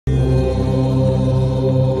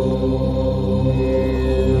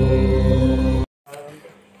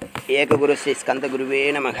ஏககுரு ஸ்ரீ ஸ்கந்த குருவே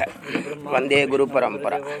நமக. வந்தே குரு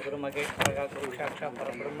பரம்பரா.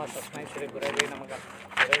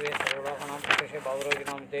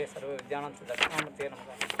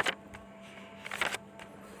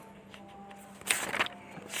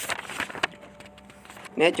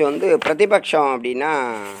 நேற்று வந்து பிரதிபக்ஷம் அப்படின்னா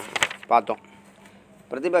பார்த்தோம்.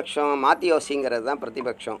 பிரதிபக்ஷம் மாற்றி யோசிங்கிறது தான்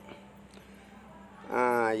பிரதிபக்ஷம்.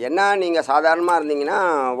 என்ன, நீங்கள் சாதாரணமாக இருந்தீங்கன்னா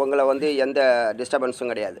உங்களை வந்து எந்த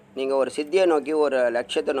டிஸ்டர்பன்ஸும் கிடையாது. நீங்கள் ஒரு சித்தியை நோக்கி, ஒரு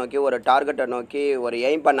லட்சியத்தை நோக்கி, ஒரு டார்கெட்டை நோக்கி ஒரு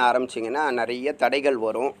எய்ம் பண்ண ஆரம்பிச்சிங்கன்னா நிறைய தடைகள்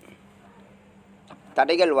வரும்.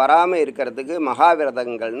 தடைகள் வராமல் இருக்கிறதுக்கு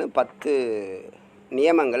மகாவிரதங்கள்னு 10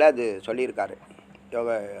 நியமங்களை அது சொல்லியிருக்காரு.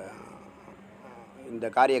 யோகா இந்த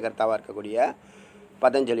காரியகர்த்தாவாக இருக்கக்கூடிய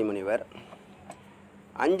பதஞ்சலி முனிவர்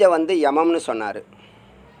 5 வந்து யமம்னு சொன்னார்.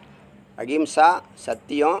 அகிம்சா,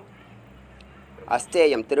 சத்தியம்,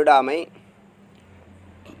 அஸ்தேயம் திருடாமை,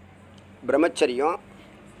 பிரம்மச்சரியம்,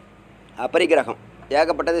 அபரிகிரகம்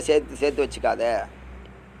ஏகப்பட்டது சேர்த்து வச்சுக்காத,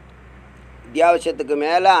 அத்தியாவசியத்துக்கு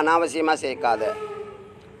மேலே அனாவசியமாக சேர்க்காத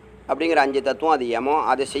அப்படிங்கிற 5 தத்துவம். அது யமம்.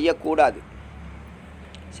 அதை செய்யக்கூடாது.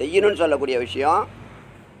 செய்யணும்னு சொல்லக்கூடிய விஷயம்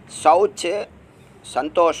சௌச்சு,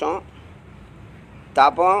 சந்தோஷம்,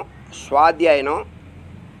 தபம், சுவாத்தியாயனம்,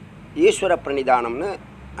 ஈஸ்வர பிரணிதானம்னு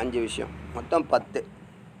 5 விஷயம். மொத்தம் 10.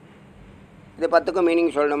 இது 10க்கும்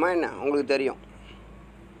மீனிங் சொல்லணுமா என்ன? உங்களுக்கு தெரியும்.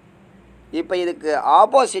 இப்போ இதுக்கு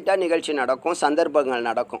ஆப்போசிட்டாக நிகழ்ச்சி நடக்கும், சந்தர்ப்பங்கள்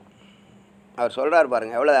நடக்கும். அவர் சொல்கிறார்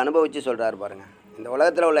பாருங்கள், எவ்வளோ அனுபவித்து சொல்கிறார் பாருங்கள். இந்த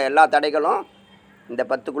உலகத்தில் உள்ள எல்லா தடைகளும் இந்த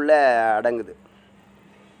 10க்குள்ளே அடங்குது.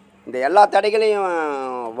 இந்த எல்லா தடைகளையும்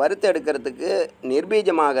வறுத்து எடுக்கிறதுக்கு,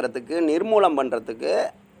 நிர்பீஜமாகிறதுக்கு, நிர்மூலம் பண்ணுறதுக்கு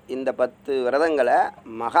இந்த 10 விரதங்களை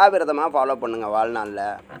மகாவிரதமாக ஃபாலோ பண்ணுங்கள் வாழ்நாளில்.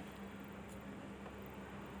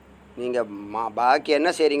 நீங்கள் பாக்கி என்ன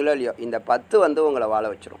செய்கிறீங்களோ இல்லையோ, இந்த 10 வந்து உங்களை வாழ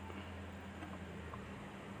வச்சிரும்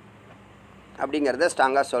அப்படிங்கிறத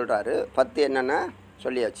ஸ்ட்ராங்காக சொல்கிறாரு. 10 என்னென்னா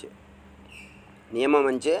சொல்லியாச்சு. நியமம்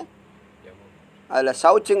 5. அதில்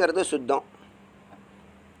சௌச்சுங்கிறது சுத்தம்,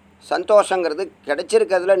 சந்தோஷங்கிறது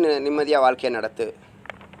கிடைச்சிருக்கிறதுல நிம்மதியாக வாழ்க்கையை நடத்து.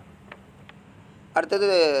 அடுத்தது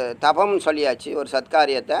தபம்னு சொல்லியாச்சு. ஒரு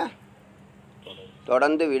சத்காரியத்தை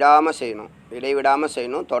தொடர்ந்து விடாமல் செய்யணும், இடைவிடாமல்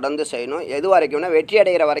செய்யணும், தொடர்ந்து செய்யணும். எது வரைக்கும்னா வெற்றி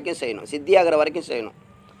அடைகிற வரைக்கும் செய்யணும், சித்தியாகிற வரைக்கும் செய்யணும்.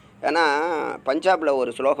 ஏன்னா பஞ்சாபில்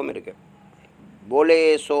ஒரு ஸ்லோகம் இருக்குது, போலே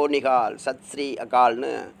சோ நிகால் சத் ஸ்ரீ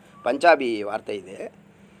அகால்னு பஞ்சாபி வார்த்தை இது.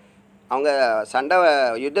 அவங்க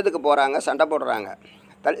யுத்தத்துக்கு போகிறாங்க, சண்டை போடுறாங்க.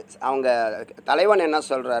 அவங்க தலைவன் என்ன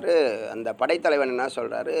சொல்கிறாரு, அந்த படைத்தலைவன் என்ன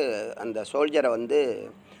சொல்கிறாரு, அந்த சோல்ஜரை வந்து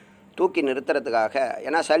தூக்கி நிறுத்துறதுக்காக,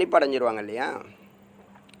 ஏன்னா சலிப்படைஞ்சிருவாங்க இல்லையா,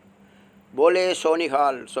 போலே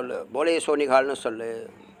சோனிகால் சொல்லு, போலே சோனிகால்னு சொல்லு,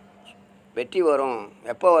 வெற்றி வரும்.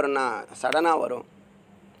 எப்போ வரும்னா சடனாக வரும்,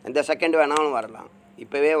 எந்த செகண்ட் வேணாலும் வரலாம்,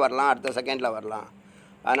 இப்போவே வரலாம், அடுத்த செகண்டில் வரலாம்.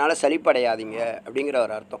 அதனால் சலிப்படையாதீங்க அப்படிங்கிற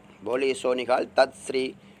ஒரு அர்த்தம். போலே சோனிகால் தத் ஸ்ரீ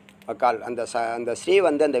அகால். அந்த ஸ்ரீ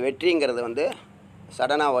வந்து அந்த வெற்றிங்கிறது வந்து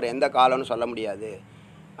சடனாக வரும், எந்த காலம்னு சொல்ல முடியாது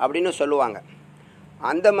அப்படின்னு சொல்லுவாங்க.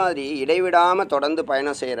 அந்த மாதிரி இடைவிடாமல் தொடர்ந்து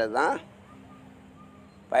பயணம் செய்கிறது தான்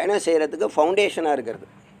பயணம் செய்கிறதுக்கு ஃபவுண்டேஷனாக இருக்கிறது.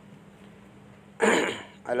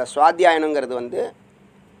 அதில் சுவாத்தியாயனங்கிறது வந்து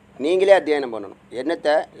நீங்களே அத்தியாயனம் பண்ணணும்.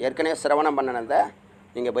 என்னத்தை ஏற்கனவே சிரவணம் பண்ணினதை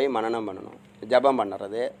நீங்கள் போய் மனனம் பண்ணணும். ஜபம்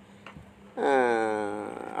பண்ணுறது,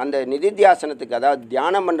 அந்த நிதித்தியாசனத்துக்கு, அதாவது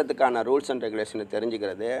தியானம் பண்ணுறதுக்கான ரூல்ஸ் அண்ட் ரெகுலேஷனை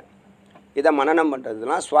தெரிஞ்சுக்கிறது, இதை மனனம்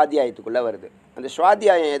பண்ணுறதுலாம் சுவாத்தியாயத்துக்குள்ளே வருது. அந்த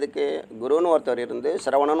சுவாத்தியாயம் எதுக்கு? குருன்னு ஒருத்தர் இருந்து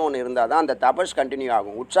சிரவணன்னு ஒன்று இருந்தால் தான் அந்த தபஸ் கண்டினியூ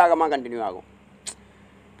ஆகும், உற்சாகமாக கண்டினியூ ஆகும்.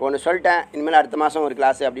 இப்போ ஒன்று சொல்லிட்டேன், இனிமேல் அடுத்த மாதம் ஒரு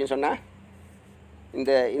கிளாஸு அப்படின்னு சொன்னால்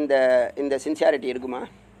இந்த இந்த இந்த சின்சியாரிட்டி இருக்குமா?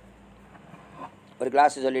 ஒரு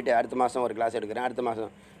கிளாஸ் சொல்லிவிட்டு அடுத்த மாதம் ஒரு கிளாஸ் எடுக்கிறேன், அடுத்த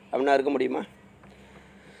மாதம் அப்படின்னா இருக்க முடியுமா?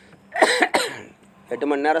 8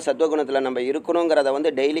 மணி நேரம் சத்துவகுணத்தில் நம்ம இருக்கணுங்கிறத வந்து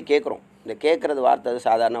டெய்லி கேட்குறோம். இந்த கேட்குறது வார்த்தை அது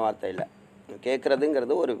சாதாரண வார்த்தை இல்லை.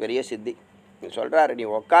 கேட்குறதுங்கிறது ஒரு பெரிய சித்தி. நீ சொல்கிறாரு, நீ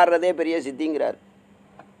உட்கார்றதே பெரிய சித்திங்கிறார்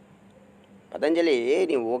பதஞ்சலி.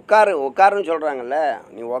 நீ உட்காருன்னு சொல்கிறாங்கல்ல,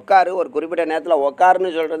 நீ உட்காரு, ஒரு குறிப்பிட்ட நேரத்தில்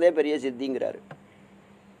உட்காருன்னு சொல்கிறதே பெரிய சித்திங்கிறாரு.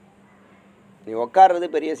 நீ உட்கார்றது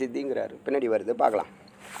பெரிய சித்திங்கிறாரு. பின்னாடி வருது பார்க்கலாம்.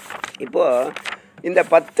 இப்போது இந்த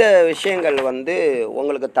 10 விஷயங்கள் வந்து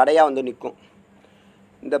உங்களுக்கு தடையாக வந்து நிற்கும்.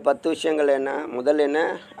 இந்த 10 விஷயங்கள் என்ன? முதல் என்ன?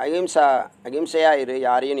 அகிம்சையாக இரு,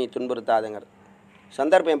 யாரையும் நீ துன்புறுத்தாதுங்கிறது.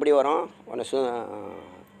 சந்தர்ப்பம் எப்படி வரும்?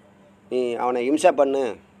 நீ அவனை இம்சை பண்ணு,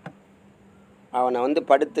 அவனை வந்து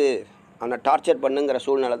படுத்து, அவனை டார்ச்சர் பண்ணுங்கிற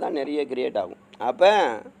சூழ்நிலை தான் நிறைய கிரியேட் ஆகும். அப்போ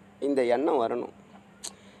இந்த எண்ணம் வரணும்.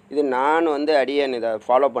 இது நான் வந்து அடியேன் இதை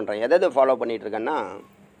ஃபாலோ பண்ணுறேன். எதை ஃபாலோ பண்ணிகிட்ருக்கேன்னா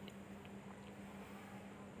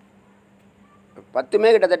 10மே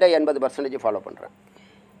கிட்டத்தட்ட 80% ஃபாலோ பண்ணுறேன்.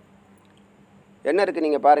 என்ன இருக்குது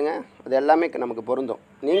நீங்கள் பாருங்கள், அது எல்லாமே நமக்கு பொருந்தும்.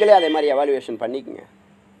 நீங்களே அதே மாதிரி எவாலுவேஷன் பண்ணிக்கோங்க.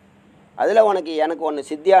 அதில் எனக்கு ஒன்று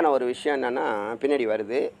சித்தியான ஒரு விஷயம் என்னென்னா பின்னாடி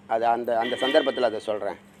வருது. அது அந்த அந்த சந்தர்ப்பத்தில் அதை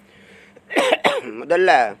சொல்கிறேன்.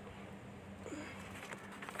 முதல்ல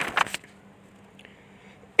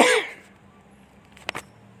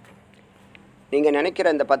நீங்கள் நினைக்கிற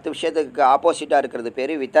இந்த 10 விஷயத்துக்கு ஆப்போசிட்டாக இருக்கிறது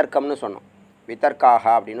பேர் வித்தர்க்கம்னு சொன்னோம். வித்தர்க்காக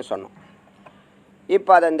அப்படின்னு சொன்னோம்.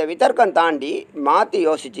 இப்போ அதை இந்த வித்தர்க்கம் தாண்டி மாற்றி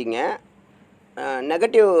யோசிச்சிங்க,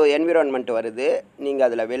 நெகட்டிவ் என்விரான்மெண்ட் வருது, நீங்கள்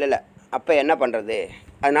அதில் விழலை, அப்போ என்ன பண்ணுறது,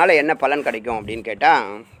 அதனால் என்ன பலன் கிடைக்கும் அப்படின்னு கேட்டால்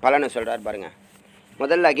பலனை சொல்கிறார் பாருங்கள்.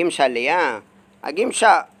 முதல்ல அகிம்சா இல்லையா,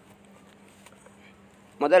 அகிம்சா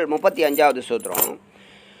முதல் 35வது சூத்திரம்.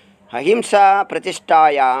 அஹிம்சா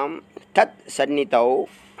பிரதிஷ்டாயாம் தத் சந்நிதௌ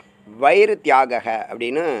வைர் தியாக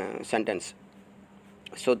அப்படின்னு சென்டென்ஸ்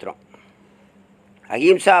சூத்திரம்.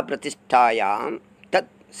 அஹிம்சா பிரதிஷ்டாயாம்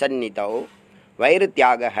தத் சந்நிதௌ வைர்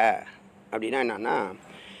தியாக அப்படின்னா என்னன்னா,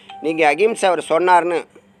 நீங்கள் அகிம்சை அவர் சொன்னார்னு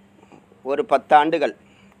ஒரு 10 ஆண்டுகள்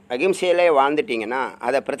அகிம்சையிலே வாழ்ந்துட்டிங்கன்னா,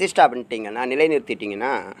 அதை பிரதிஷ்டா பண்ணிட்டீங்கன்னா,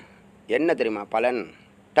 நிலைநிறுத்திட்டிங்கன்னா என்ன தெரியுமா பலன்?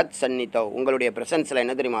 தத் சந்நிதௌ உங்களுடைய ப்ரெசன்ஸில்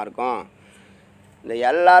என்ன தெரியுமா இருக்கும்? இந்த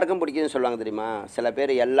எல்லாருக்கும் பிடிக்குதுன்னு சொல்லுவாங்க தெரியுமா, சில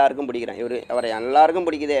பேர் எல்லாருக்கும் பிடிக்கிறேன், அவரை எல்லாருக்கும்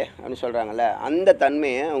பிடிக்குதே அப்படின்னு சொல்கிறாங்கல்ல, அந்த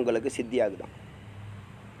தன்மையை உங்களுக்கு சித்தியாகுதான்.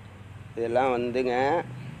 இதெல்லாம் வந்துங்க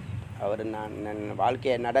அவர் நான்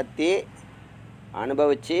வாழ்க்கையை நடத்தி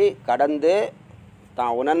அனுபவித்து கடந்து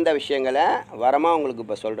தான் உணர்ந்த விஷயங்களை வரமாக உங்களுக்கு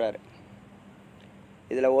இப்போ சொல்கிறாரு.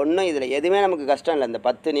 இதில் எதுவுமே நமக்கு கஷ்டம் இல்லை. இந்த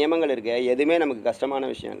 10 நியமங்கள் இருக்கு, எதுவுமே நமக்கு கஷ்டமான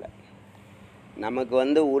விஷயம் இல்லை. நமக்கு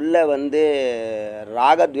உள்ளே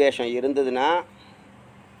ராகத்வேஷம் இருந்ததுன்னா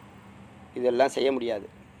இதெல்லாம் செய்ய முடியாது.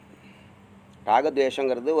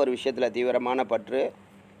 ராகத்வேஷங்கிறது ஒரு விஷயத்தில் தீவிரமான பற்று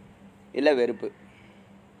இல்லை வெறுப்பு,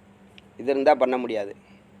 இது இருந்தால் பண்ண முடியாது.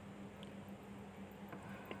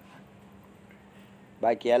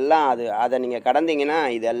 பாக்கி எல்லாம் அதை நீங்கள் கடந்தீங்கன்னா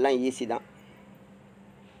இதெல்லாம் ஈஸி தான்.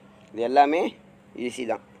 இது எல்லாமே ஈஸி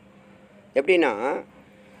தான். எப்படின்னா,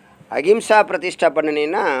 அகிம்சா பிரதிஷ்டா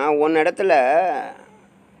பண்ணினீங்கன்னா ஒன்று இடத்துல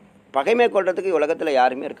பகைமை கொள்றதுக்கு உலகத்தில்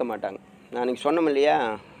யாருமே இருக்க மாட்டாங்க. நான் இன்றைக்கி சொன்னோம் இல்லையா,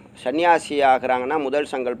 சன்னியாசி ஆகிறாங்கன்னா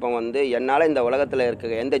முதல் சங்கல்பம் என்னால் இந்த உலகத்தில்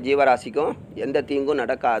இருக்க எந்த ஜீவராசிக்கும் எந்த தீங்கும்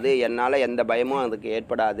நடக்காது, என்னால் எந்த பயமும் அதுக்கு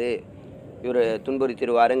ஏற்படாது, இவர்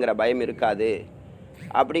துன்புறுத்திடுவாருங்கிற பயம் இருக்காது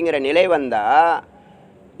அப்படிங்கிற நிலை வந்தால்,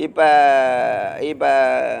 இப்போ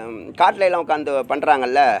காட்டில எல்லாம் உட்காந்து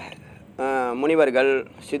பண்ணுறாங்கல்ல, முனிவர்கள்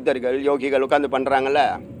சித்தர்கள் யோகிகள் உட்காந்து பண்ணுறாங்கல்ல,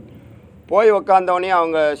 போய் உட்காந்தவொடனே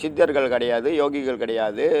அவங்க சித்தர்கள் கிடையாது, யோகிகள்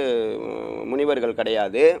கிடையாது, முனிவர்கள்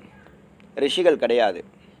கிடையாது, ரிஷிகள் கிடையாது.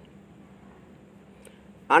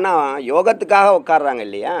 ஆனால் யோகத்துக்காக உட்காடுறாங்க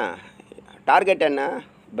இல்லையா, டார்கெட் என்ன?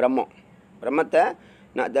 பிரம்மத்தை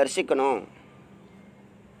நான் தரிசிக்கணும்.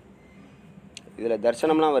 இதில்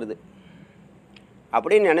தரிசனம்லாம் வருது.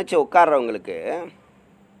 அப்படின்னு நினச்சி உட்கார்றவங்களுக்கு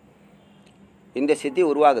இந்த சித்தி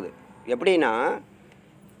உருவாகுது. எப்படின்னா,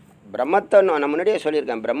 பிரம்மத்தை நான் முன்னாடியே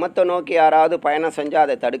சொல்லியிருக்கேன், பிரம்மத்தை நோக்கி யாராவது பயணம் செஞ்சால்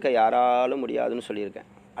அதை தடுக்க யாராலும் முடியாதுன்னு சொல்லியிருக்கேன்.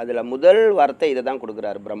 அதில் முதல் வார்த்தை இதை தான்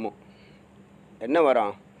கொடுக்குறாரு பிரம்மம். என்ன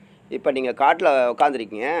வரும்? இப்போ நீங்கள் காட்டில்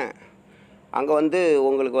உட்காந்துருக்கீங்க, அங்கே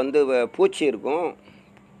உங்களுக்கு பூச்சி இருக்கும்,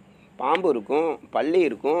 பாம்பு இருக்கும், பல்லி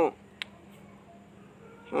இருக்கும்,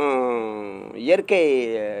 இயற்கை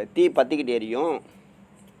தீ பற்றிக்கிட்டு எரியும்,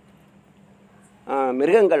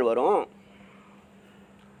 மிருகங்கள் வரும்.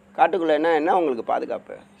 காட்டுக்குள்ளே என்ன உங்களுக்கு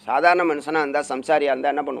பாதுகாப்பு? சாதாரண மனுஷனாக இருந்தால், சம்சாரியாக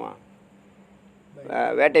இருந்தால் என்ன பண்ணுவான்?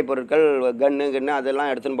 வேட்டை பொருட்கள், கன்று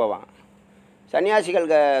அதெல்லாம் எடுத்துன்னு போவான்.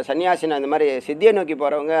 சன்னியாசினா இந்த மாதிரி சித்தியை நோக்கி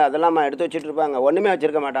போகிறவங்க அதெல்லாம் எடுத்து வச்சுட்டு இருப்பாங்க. ஒன்றுமே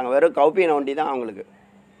வச்சுருக்க மாட்டாங்க, வெறும் கௌப்பீன ஒண்டி தான் அவங்களுக்கு.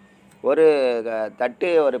 ஒரு தட்டு,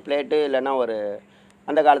 ஒரு பிளேட்டு, இல்லைன்னா ஒரு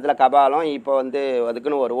அந்த காலத்தில் கபாலம். இப்போ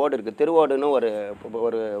அதுக்குன்னு ஒரு ஓடு இருக்குது, திருவோடுன்னு ஒரு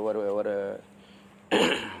ஒரு ஒரு ஒரு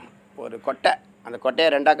ஒரு கொட்டை. அந்த கொட்டையை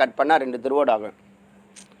 2ஆக கட் பண்ணால் 2 திருவோடு ஆகும்.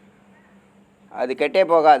 அது கெட்டே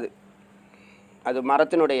போகாது. அது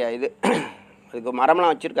மரத்தினுடைய இது. அதுக்கு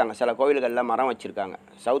மரம்லாம் வச்சுருக்காங்க, சில கோவில்களில் மரம் வச்சுருக்காங்க.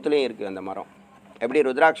 சவுத்துலேயும் இருக்குது அந்த மரம். எப்படி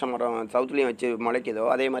ருத்ராட்ச மரம் சவுத்துலேயும் வச்சு முளைக்குதோ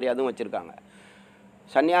அதே மாதிரி அதுவும் வச்சுருக்காங்க.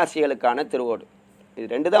 சன்னியாசிகளுக்கான திருவோடு இது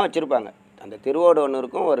 2 தான் வச்சுருப்பாங்க. அந்த திருவோடு ஒன்று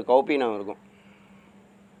இருக்கும், ஒரு கௌப்பீனம் இருக்கும்.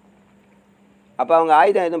 அப்போ அவங்க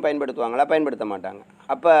ஆயுதம் எதுவும் பயன்படுத்துவாங்களா? பயன்படுத்த மாட்டாங்க.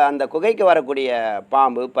 அப்போ அந்த குகைக்கு வரக்கூடிய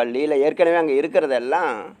பாம்பு, பல்லி, இல்லை ஏற்கனவே அங்கே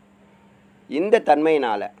இருக்கிறதெல்லாம் இந்த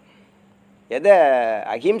தன்மையினால், எதை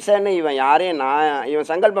அஹிம்சைன்னு இவன்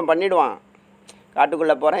சங்கல்பம் பண்ணிவிடுவான்,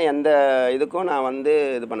 காட்டுக்குள்ளே போகிறேன், எந்த இதுக்கும் நான்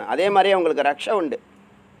இது பண்ணேன். அதே மாதிரியே அவங்களுக்கு ரக்ஷை உண்டு.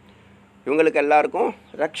 இவங்களுக்கு எல்லாருக்கும்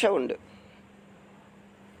ரக்ஷை உண்டு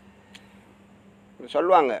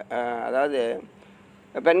சொல்லுவாங்க. அதாவது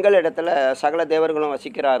பெண்கள் இடத்துல சகல தேவர்களும்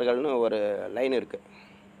வசிக்கிறார்கள்னு ஒரு லைன் இருக்குது.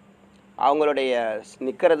 அவங்களுடைய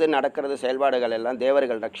நிற்கிறது, நடக்கிறது, செயல்பாடுகள் எல்லாம்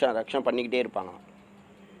தேவர்கள் ரக்ஷம் பண்ணிக்கிட்டே இருப்பாங்களாம்.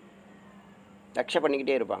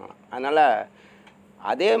 அதனால்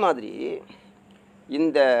அதே மாதிரி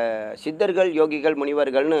இந்த சித்தர்கள் யோகிகள்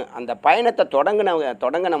முனிவர்கள்னு அந்த பயணத்தை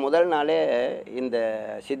தொடங்கின முதல் நாளே இந்த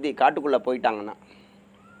சித்தி காட்டுக்குள்ளே போயிட்டாங்கன்னா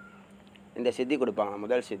இந்த சித்தி கொடுப்பாங்க,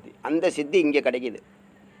 முதல் சித்தி. அந்த சித்தி இங்கே கிடைக்கிது.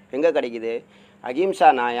 எங்கே கிடைக்கிது? அகிம்சா.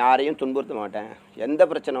 நான் யாரையும் துன்புறுத்த மாட்டேன், எந்த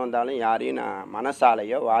பிரச்சனை வந்தாலும் யாரையும் நான்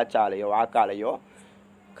மனசாலேயோ வாக்காலேயோ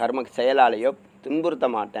கர்ம செயலாலேயோ துன்புறுத்த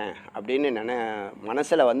மாட்டேன் அப்படின்னு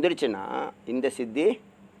மனசில் வந்துடுச்சுன்னா இந்த சித்தி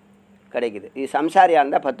கிடைக்குது. இது சம்சாரியாக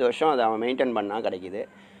இருந்தால் 10 வருஷம் அதை அவன் மெயின்டைன் பண்ணால் கிடைக்கிது.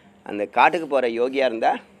 அந்த காட்டுக்கு போகிற யோகியாக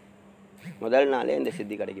இருந்தால் முதல் நாளே இந்த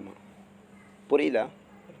சித்தி கிடைக்குமா? புரியுதா?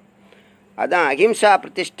 அதான் அஹிம்சா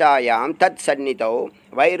பிரதிஷ்டாயாம் தத் சந்நிதோ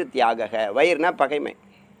வயிறு தியாக. வயிறுனா பகைமை.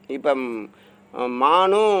 இப்போ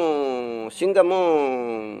மானும் சிங்கமும்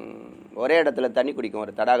ஒரே இடத்துல தண்ணி குடிக்கும்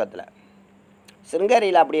ஒரு தடாகத்தில்.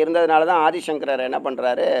 சிருங்கேரியில் அப்படி இருந்ததுனால தான் ஆதிசங்கரர் என்ன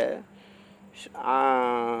பண்ணுறாரு,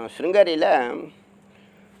 சிருங்கேரியில்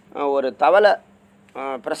ஒரு தவளை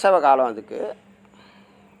பிரசவ காலம், அதுக்கு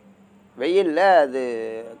வெயிலில் அது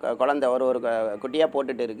குழந்தை ஒரு குட்டியாக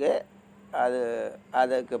போட்டுட்டு இருக்குது.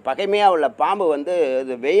 அதுக்கு பகைமையாக உள்ள பாம்பு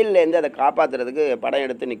அது வெயில்லேருந்து அதை காப்பாற்றுறதுக்கு படம்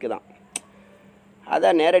எடுத்து நிற்குதான். அதை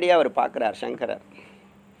நேரடியாக அவர் பார்க்குறார் சங்கரர்.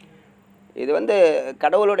 இது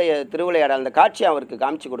கடவுளுடைய திருவிளையாடல். அந்த காட்சி அவருக்கு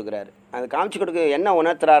காமிச்சு கொடுக்குறாரு. அது காமிச்சு கொடுக்க என்ன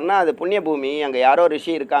உணர்த்துறாருன்னா, அது புண்ணிய பூமி, அங்கே யாரோ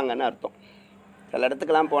ரிஷி இருக்காங்கன்னு அர்த்தம். சில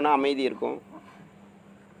இடத்துக்கெல்லாம் போனால் அமைதி இருக்கும்,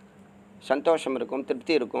 சந்தோஷம் இருக்கும்,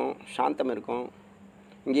 திருப்தி இருக்கும், சாந்தம் இருக்கும்.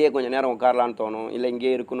 இங்கேயே கொஞ்சம் நேரம் உட்காரலான்னு தோணும், இல்லை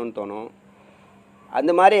இங்கேயே இருக்கணும்னு தோணும்.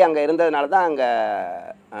 அந்த மாதிரி அங்கே இருந்ததுனால தான் அங்கே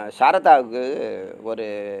சாரதாவுக்கு ஒரு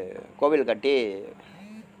கோவில் கட்டி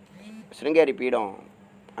சிருங்கேரி பீடம்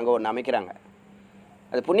அங்கே ஒன்று அமைக்கிறாங்க.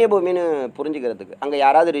 அது புண்ணிய பூமின்னு புரிஞ்சுக்கிறதுக்கு. அங்கே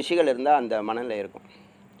யாராவது ரிஷிகள் இருந்தால் அந்த மனநிலை இருக்கும்.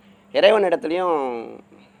 இறைவன் இடத்துலையும்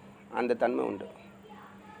அந்த தன்மை உண்டு.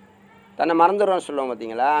 தன்னை மறந்துடும் சொல்லுவோம்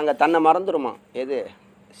பார்த்தீங்களா, அங்கே தன்னை மறந்துடுமா. எது?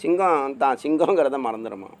 சிங்கம் தான் சிங்கங்கிறத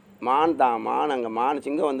மறந்துடுமா. மான் தான் மான், அங்கே மான்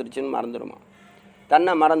சிங்கம் வந்துடுச்சுன்னு மறந்துடுமா.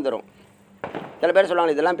 தன்னை மறந்துடும். சில பேர்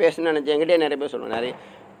சொல்லுவாங்க, இதெல்லாம் பேசணும்னு நினச்சி. என்கிட்டே நிறைய பேர் சொல்லுவாங்க,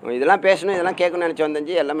 இதெல்லாம் பேசணும், இதெல்லாம் கேட்கணும்னு நினச்சி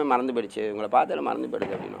வந்தஞ்சு எல்லாமே மறந்து போயிடுச்சு, உங்களை பார்த்தாலும் மறந்து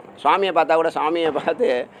போயிடுது அப்படின்னா. சுவாமியை பார்த்தா கூட சுவாமியை பார்த்து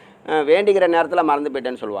வேண்டிக்கிற நேரத்தில் மறந்து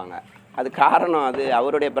போயிட்டேன்னு சொல்லுவாங்க. அது காரணம், அது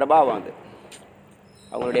அவருடைய பிரபாவம். அது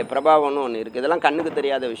அவங்களுடைய பிரபாவம்னு ஒன்று இருக்குது. இதெல்லாம் கண்ணுக்கு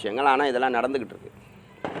தெரியாத விஷயங்கள், ஆனால் இதெல்லாம் நடந்துக்கிட்டு இருக்குது.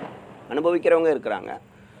 அனுபவிக்கிறவங்க இருக்கிறாங்க.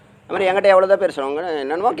 அது மாதிரி என்கிட்ட எவ்வளோதான் பேர் சொல்லுவாங்க,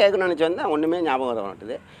 என்னென்னமோ கேட்கணும்னு நினச்சி வந்தால் ஒன்றுமே ஞாபகம் வர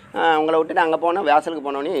மாட்டுது. உங்களை விட்டுட்டு அங்கே போனால் வாசலுக்கு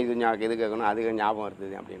போனோடனே இது கேட்கணும், அது ஞாபகம் வருது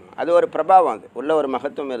அப்படின்னு. அது ஒரு பிரபாவம். அது உள்ள ஒரு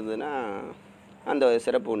மகத்துவம் இருந்ததுன்னா அந்த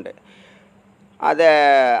சிறப்பு உண்டு.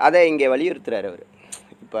 அதை இங்கே வலியுறுத்துறாரு அவர்.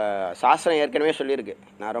 இப்போ சாஸ்திரம் ஏற்கனவே சொல்லியிருக்கு.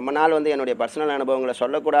 நான் ரொம்ப நாள் என்னுடைய பர்சனல் அனுபவங்களை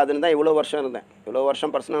சொல்லக்கூடாதுன்னு தான் இவ்வளோ வருஷம் இருந்தேன். இவ்வளோ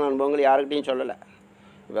வருஷம் பர்சனல் அனுபவங்கள் யாருக்கிட்டையும் சொல்லலை.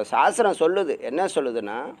 இப்போ சாஸ்திரம் சொல்லுது. என்ன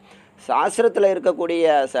சொல்லுதுன்னா, சாஸ்திரத்தில் இருக்கக்கூடிய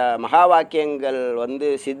மகா வாக்கியங்கள்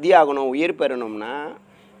சித்தியாகணும், உயிர் பெறணும்னா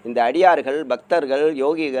இந்த அடியார்கள், பக்தர்கள்,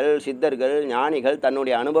 யோகிகள், சித்தர்கள், ஞானிகள்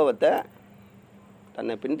தன்னுடைய அனுபவத்தை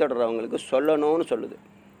தன்னை பின்தொடர்றவங்களுக்கு சொல்லணும்னு சொல்லுது.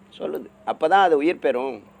 அப்போ தான் அது உயிர்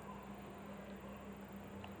பெறும்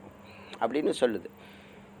அப்படின்னு சொல்லுது.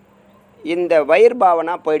 இந்த வயிறு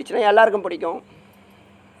பாவனா போயிடுச்சுன்னா எல்லாருக்கும் பிடிக்கும்.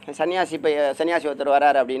 சன்னியாசி ஒருத்தர்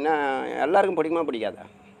வராரு அப்படின்னா எல்லாருக்கும் பிடிக்குமா பிடிக்காதா?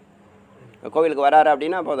 கோவிலுக்கு வராரு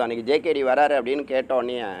அப்படின்னா போதும், அன்றைக்கி ஜேகேடி வராரு அப்படின்னு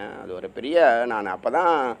கேட்டோடனே அது ஒரு பெரிய, நான் அப்போ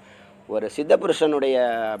தான் ஒரு சித்த புருஷனுடைய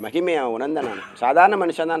மகிமையை உணர்ந்தேன். நான் சாதாரண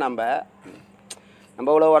மனுஷன் தான். நம்ம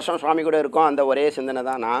இவ்வளோ வருஷம் சுவாமி கூட இருக்கோம், அந்த ஒரே சிந்தனை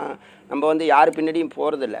தான். நம்ம யார் பின்னாடியும்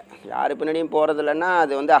போகிறதில்லைன்னா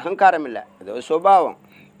அது அகங்காரம் இல்லை, அது ஒரு சுபாவம்.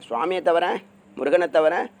 சுவாமியை தவிர, முருகனை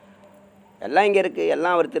தவிர எல்லாம் இங்கே இருக்குது,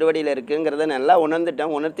 எல்லாம் அவர் திருவடியில் இருக்குங்கிறத நல்லா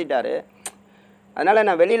உணர்த்திட்டார். அதனால்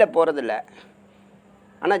நான் வெளியில் போகிறதில்ல.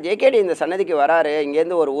 ஆனால் ஜேகேடி இந்த சன்னதிக்கு வராரு,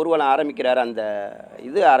 இங்கேருந்து ஒரு ஊர்வலம் ஆரம்பிக்கிறார். அந்த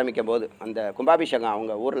இது ஆரம்பிக்கும் போது, அந்த கும்பாபிஷேகம்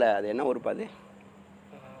அவங்க ஊரில், அது என்ன ஊர் பாது,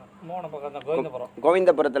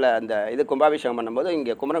 கோவிந்தபுரத்தில் அந்த இது கும்பாபிஷேகம் பண்ணும்போது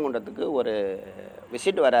இங்கே குமரங்குன்றத்துக்கு ஒரு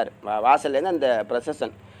விசிட் வராரு. வாசல்லேருந்து அந்த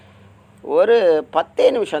ப்ரொசஷன் ஒரு 10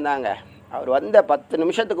 நிமிஷம் தாங்க. அவர் 10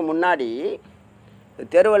 நிமிஷத்துக்கு முன்னாடி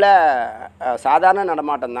தெருவில் சாதாரண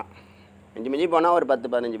நடமாட்டம் தான். மிஞ்சி போனால் ஒரு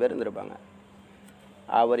 10-15 பேர் இருந்திருப்பாங்க.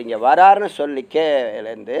 அவர் இங்கே வராருன்னு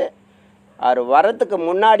சொல்லிக்கேலேருந்து அவர் வரத்துக்கு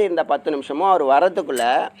முன்னாடி இருந்த 10 நிமிஷமும் அவர் வரத்துக்குள்ளே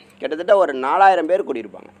கிட்டத்தட்ட ஒரு 4000 பேர்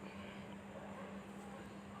கூடியிருப்பாங்க.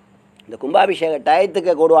 இந்த கும்பாபிஷேக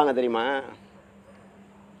டயத்துக்கு கூடுவாங்க தெரியுமா,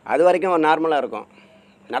 அது வரைக்கும் ஒரு நார்மலாக இருக்கும்.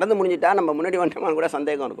 நடந்து முடிஞ்சிட்டா நம்ம முன்னாடி வந்துட்டோமான்னு கூட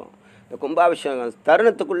சந்தேகம் இருக்கும். இந்த கும்பாபிஷேகம்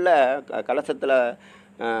தருணத்துக்குள்ளே கலசத்தில்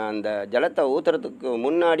அந்த ஜலத்தை ஊற்றுறதுக்கு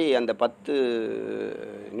முன்னாடி அந்த 10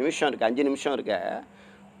 நிமிஷம் இருக்குது, 5 நிமிஷம் இருக்க,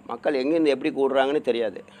 மக்கள் எங்கேருந்து எப்படி கூடுறாங்கன்னு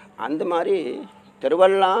தெரியாது. அந்த மாதிரி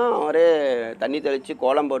தெருவெல்லாம் ஒரே தண்ணி தெளித்து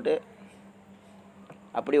கோலம் போட்டு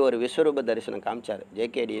அப்படி ஒரு விஸ்வரூப தரிசனம் காமிச்சார்.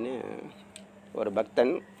 ஜேகேடின்னு ஒரு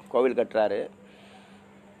பக்தன் கோவில் கட்டுறாரு.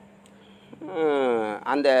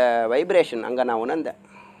 அந்த வைப்ரேஷன் அங்கே நான் உணர்ந்தேன்.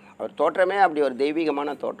 அவர் தோற்றமே அப்படி ஒரு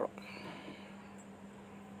தெய்வீகமான தோற்றம்.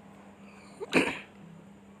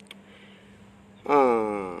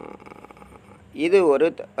 இது ஒரு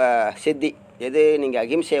சித்தி. எது நீங்கள்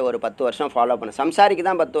அகிம்சையை ஒரு 10 வருஷம் ஃபாலோ பண்ண, சம்சாரிக்கு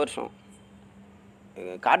தான் 10 வருஷம்.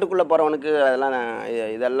 காட்டுக்குள்ளே போகிறவனுக்கு அதெல்லாம்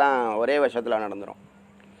இதெல்லாம் ஒரே வருஷத்தில் நடந்துடும்.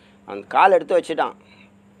 அந்த கால் எடுத்து வச்சுட்டான்.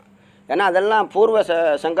 ஏன்னா அதெல்லாம் பூர்வ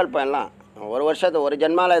சங்கல்பம் எல்லாம் ஒரு வருஷத்தை ஒரு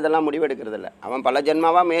ஜென்மாவில் இதெல்லாம் முடிவெடுக்கிறது இல்லை. அவன் பல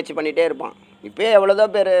ஜென்மாவாக முயற்சி பண்ணிகிட்டே இருப்பான். இப்போயே எவ்வளோதோ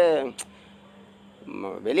பேர்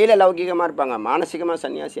வெளியில் லௌகிகமாக இருப்பாங்க, மானசீகமாக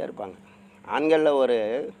சன்னியாசியாக இருப்பாங்க. ஆண்களில் ஒரு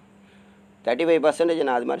 35%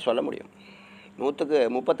 நான் அது மாதிரி சொல்ல முடியும். 100க்கு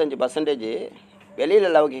 35%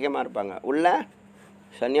 வெளியில் லௌகிகமாக இருப்பாங்க, உள்ள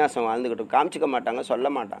சன்னியாசம் வாழ்ந்துக்கிட்டு காமிச்சிக்க மாட்டாங்க, சொல்ல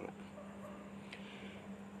மாட்டாங்க.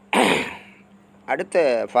 அடுத்த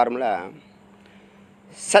ஃபார்முலா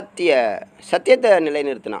சத்தியத்தை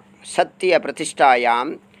நிலைநிறுத்தினா. சத்திய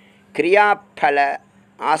பிரதிஷ்டாயாம் கிரியாபல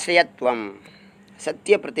ஆசிரியத்துவம்.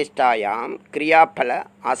 சத்திய பிரதிஷ்டாயாம் கிரியாபல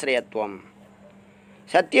ஆசிரியத்துவம்.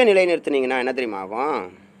 சத்திய நிலைநிறுத்தினீங்கன்னா என்ன தெரியுமா ஆகும்?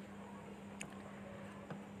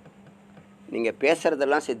 நீங்கள்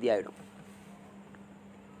பேசுகிறதெல்லாம் சித்தி ஆகிடும்.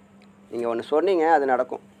 நீங்கள் ஒன்று சொன்னீங்க, அது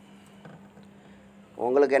நடக்கும்.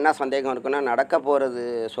 உங்களுக்கு என்ன சந்தேகம் இருக்குன்னா, நடக்க போகிறது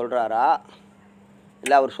சொல்கிறாரா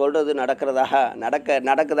இல்லை அவர் சொல்கிறது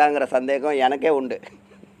நடக்குதாங்கிற சந்தேகம் எனக்கே உண்டு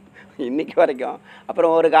இன்றைக்கி வரைக்கும்.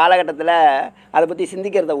 அப்புறம் ஒரு காலகட்டத்தில் அதை பற்றி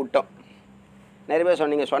சிந்திக்கிறத விட்டோம். நிறைய பேர்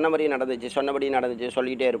சொன்னபடி நடந்துச்சு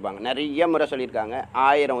சொல்லிக்கிட்டே இருப்பாங்க. நிறைய முறை சொல்லியிருக்காங்க.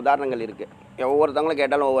 1000 உதாரணங்கள் இருக்குது. ஒவ்வொருத்தவங்களும்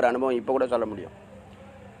கேட்டாலும் ஒவ்வொரு அனுபவம் இப்போ கூட சொல்ல முடியும்.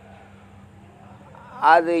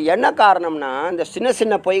 அது என்ன காரணம்னா, இந்த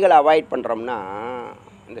சின்ன பொய்களை அவாய்ட் பண்ணுறோம்னா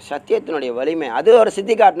இந்த சத்தியத்தினுடைய வலிமை. அது ஒரு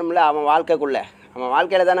சித்தி காட்டணும்ல அவன் வாழ்க்கைக்குள்ளே. அவன்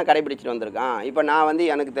வாழ்க்கையில் தானே கடைபிடிச்சிட்டு வந்திருக்கான். இப்போ நான்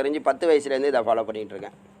எனக்கு தெரிஞ்சு 10 வயசுலேருந்து இதை ஃபாலோ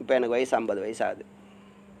பண்ணிகிட்ருக்கேன். இப்போ எனக்கு வயசு 50 வயசு ஆகுது.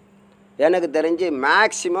 எனக்கு தெரிஞ்சு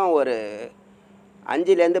மேக்ஸிமம் ஒரு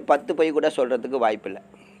 5லேருந்து 10 பொய் கூட சொல்கிறதுக்கு வாய்ப்பில்லை.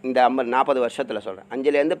 இந்த 40 வருஷத்தில் சொல்கிறேன்.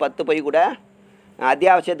 5லேருந்து 10 பொய் கூட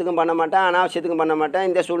அத்தியாவசியத்துக்கும் பண்ண மாட்டேன், அனாவசியத்துக்கும் பண்ண மாட்டேன்,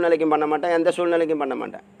 இந்த சூழ்நிலைக்கும் பண்ண மாட்டேன், எந்த சூழ்நிலைக்கும் பண்ண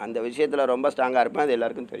மாட்டேன். அந்த விஷயத்தில் ரொம்ப ஸ்ட்ராங்காக இருப்பேன். அது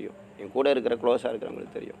எல்லாருக்கும் தெரியும். என் கூட இருக்கிற க்ளோஸாக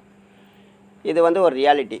இருக்கிறவங்களுக்கு தெரியும். இது ஒரு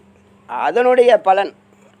ரியாலிட்டி. அதனுடைய பலன்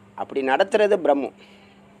அப்படி நடத்துகிறது பிரம்மம்.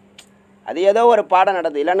 அது ஏதோ ஒரு பாடம்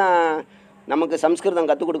நடத்துது. இல்லைன்னா நமக்கு சம்ஸ்கிருதம்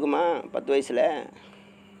கற்றுக் கொடுக்குமா 10 வயசில்?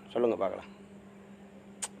 சொல்லுங்கள் பார்க்கலாம்.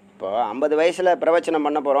 இப்போது 50 வயசில் பிரவச்சனம்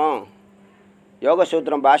பண்ண போகிறோம்,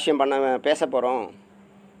 யோகசூத்திரம் பாஷ்யம் பேச போகிறோம்,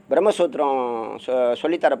 பிரம்மசூத்திரம்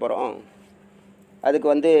சொல்லித்தர போகிறோம்,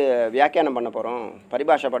 அதுக்கு வியாக்கியானம் பண்ண போகிறோம்,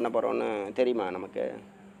 பரிபாஷை பண்ண போகிறோன்னு தெரியுமா நமக்கு?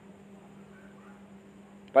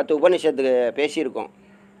 10 உபநிஷத்துக்கு பேசியிருக்கோம்,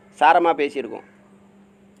 சாரமாக பேசியிருக்கோம்,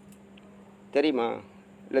 தெரியுமா?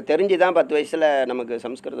 இல்லை தெரிஞ்சு தான் 10 வயசில் நமக்கு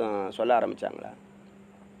சம்ஸ்கிருதம் சொல்ல ஆரம்பித்தாங்களா?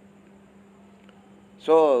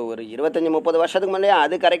 ஸோ ஒரு 25-30 வருஷத்துக்கு முன்னாடியே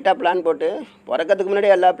அது கரெக்டாக பிளான் போட்டு பிறக்கிறதுக்கு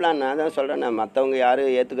முன்னாடியே எல்லா பிளான். நான் தான் சொல்கிறேன், நான் மற்றவங்க யார்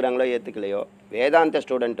ஏற்றுக்கிறாங்களோ ஏற்றுக்கலையோ, வேதாந்த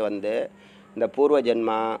ஸ்டூடெண்ட் இந்த பூர்வ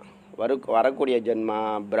ஜென்மா, வரக்கூடிய ஜென்மா,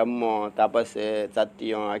 பிரம்மம், தபஸு,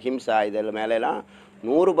 சத்தியம், அஹிம்சா இதில் மேலெல்லாம்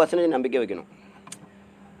 100% நம்பிக்கை வைக்கணும்.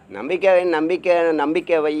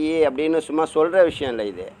 நம்பிக்கை வை அப்படின்னு சும்மா சொல்கிற விஷயம் இல்லை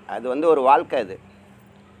இது. அது ஒரு வாழ்க்கை.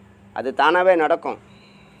 அது தானாகவே நடக்கும்.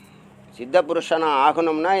 சித்த புருஷனாக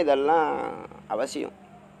ஆகணும்னா இதெல்லாம் அவசியம்.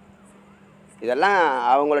 இதெல்லாம்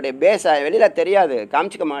அவங்களுடைய பேஸாக வெளியில் தெரியாது,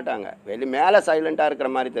 காமிச்சிக்க மாட்டாங்க. மேலே சைலண்ட்டாக இருக்கிற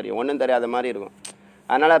மாதிரி தெரியும், ஒன்றும் தெரியாத மாதிரி இருக்கும்.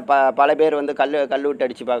 அதனால் பல பேர் கல் விட்டு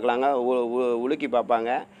அடித்து பார்க்கலாங்க, உலுக்கி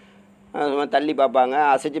பார்ப்பாங்க, தள்ளி பார்ப்பாங்க,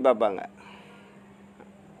 அசைச்சு பார்ப்பாங்க.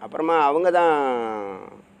 அப்புறமா அவங்க தான்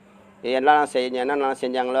என்னென்ன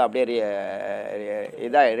செஞ்சாங்களோ அப்படியே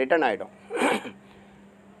இதாக ரிட்டர்ன் ஆகிடும்.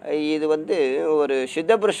 இது ஒரு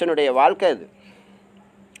சித்த புருஷனுடைய வாழ்க்கை.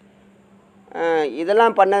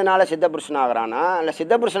 இதெல்லாம் பண்ணதுனால சித்த புருஷன் ஆகிறானா, இல்லை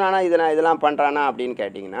சித்த புருஷனானா இதெல்லாம் பண்ணுறானா அப்படின்னு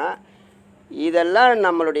கேட்டிங்கன்னா, இதெல்லாம்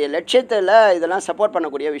நம்மளுடைய லட்சியத்தில் இதெல்லாம் சப்போர்ட்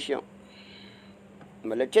பண்ணக்கூடிய விஷயம்.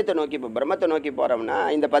 நம்ம லட்சியத்தை நோக்கி இப்போ பிரம்மத்தை நோக்கி போகிறோம்னா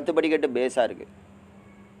இந்த 10 படிக்கட்டு பேஸாக இருக்குது.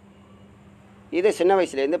 இது சின்ன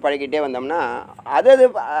வயசுலேருந்து பழகிட்டே வந்தோம்னா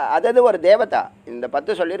அது ஒரு தேவதா. இந்த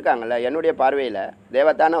 10 சொல்லியிருக்காங்கல்ல, என்னுடைய பார்வையில்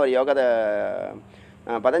தேவதான ஒரு யோகத்தை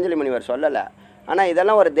பதஞ்சலி முனிவர் சொல்லலை. ஆனால்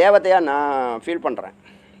இதெல்லாம் ஒரு தேவதையாக நான் ஃபீல் பண்ணுறேன்.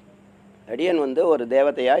 அடியன் ஒரு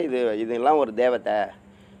தேவதையாக இதெல்லாம் ஒரு தேவதை.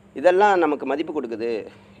 இதெல்லாம் நமக்கு மதிப்பு கொடுக்குது,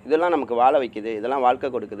 இதெல்லாம் நமக்கு வாழ வைக்குது, இதெல்லாம் வாழ்க்கை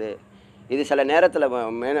கொடுக்குது. இது சில நேரத்தில்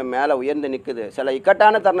மேலே உயர்ந்து நிற்குது, சில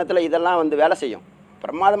இக்கட்டான தருணத்தில் இதெல்லாம் வேலை செய்யும்,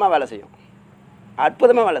 பிரமாதமாக வேலை செய்யும்,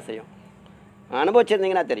 அற்புதமாக வேலை செய்யும்.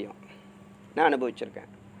 அனுபவிச்சிருந்தீங்கன்னா தெரியும். நான்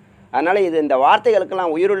அனுபவிச்சிருக்கேன். அதனால் இந்த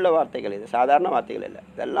வார்த்தைகளுக்கெல்லாம் உயிருள்ள வார்த்தைகள். இது சாதாரண வார்த்தைகள் இல்லை,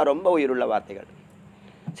 இதெல்லாம் ரொம்ப உயிருள்ள வார்த்தைகள்.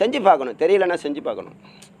 செஞ்சு பார்க்கணும், தெரியலன்னா செஞ்சு பார்க்கணும்.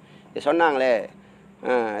 இது சொன்னாங்களே,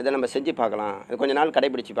 இதை நம்ம செஞ்சு பார்க்கலாம், இது கொஞ்ச நாள்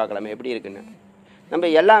கடைபிடிச்சு பார்க்கலாமே எப்படி இருக்குன்னு. நம்ம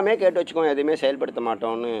எல்லாமே கேட்டு வச்சுக்கோம், எதுவுமே செயல்படுத்த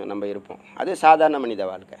மாட்டோம்னு நம்ம இருப்போம். அது சாதாரண மனித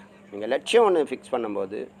வாழ்க்கை. நீங்கள் லட்சியம் ஒன்று ஃபிக்ஸ்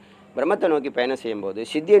பண்ணும்போது, பிரம்மத்தை நோக்கி பயணம் செய்யும்போது,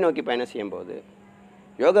 சித்தியை நோக்கி பயணம் செய்யும்போது,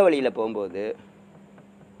 யோக வழியில் போகும்போது,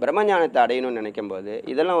 பிரம்மஞானத்தை அடையணும்னு நினைக்கும்போது,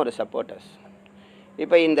 இதெல்லாம் ஒரு சப்போர்ட்டர்ஸ்.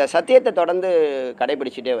 இப்போ இந்த சத்தியத்தை தொடர்ந்து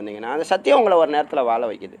கடைபிடிச்சிட்டே வந்தீங்கன்னா, அந்த சத்தியம் உங்களை ஒரு நேரத்தில் வாழ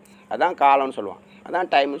வைக்குது. அதான் காலம்னு சொல்லுவான், அதான்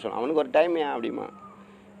டைம்னு சொல்லுவான். அவனுக்கு ஒரு டைம் ஏன் அப்படிமா?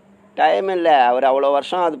 டைம் இல்லை, அவர் அவ்வளோ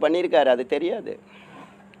வருஷம் அது பண்ணியிருக்காரு, அது தெரியாது.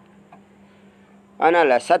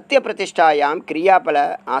 அதனால் சத்திய பிரதிஷ்டாயாம் கிரியாபல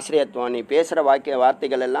ஆசிரியத்துவம். நீ பேசுகிற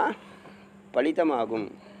வார்த்தைகள் எல்லாம் பலிதமாகும்.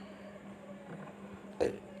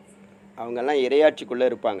 அவங்கெல்லாம் இரையாட்சிக்குள்ளே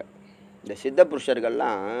இருப்பாங்க. இந்த சித்த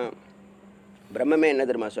புருஷர்கள்லாம் பிரம்மமே என்ன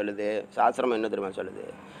தெரியுமா சொல்லுது, சாஸ்திரமும் என்ன தெரியுமா சொல்லுது,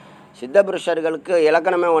 சித்த புருஷர்களுக்கு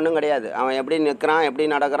இலக்கணமே ஒன்றும் கிடையாது. அவன் எப்படி நிற்கிறான், எப்படி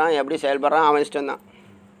நடக்கிறான், எப்படி செயல்படுறான், அவன் இஷ்டம்தான்.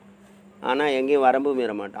 ஆனால் எங்கேயும் வரம்பு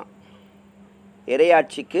மீற மாட்டான்.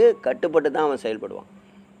 இரையாட்சிக்கு கட்டுப்பட்டு தான் அவன் செயல்படுவான்.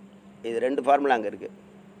 இது 2 ஃபார்முலா அங்கே இருக்குது.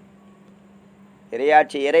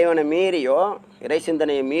 இரையாட்சி இறைவனை மீறியோ இறை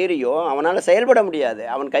சிந்தனையை மீறியோ அவனால் செயல்பட முடியாது.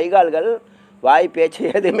 அவன் கைகால்கள் வாய் பேச்சு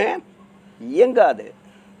எதுவுமே இயங்காது.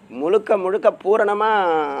 முழுக்க முழுக்க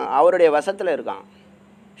பூரணமாக அவருடைய வசத்தில் இருக்கான்.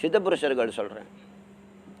 சித்தபுருஷர்கள் சொல்கிறேன்,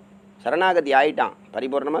 சரணாகதி ஆயிட்டான்,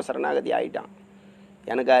 பரிபூர்ணமாக சரணாகதி ஆயிட்டான்.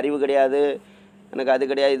 எனக்கு அறிவு கிடையாது, எனக்கு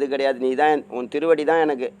அது கிடையாது, இது கிடையாது, நீ தான், உன் திருவடி தான்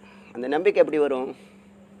எனக்கு. அந்த நம்பிக்கை எப்படி வரும்?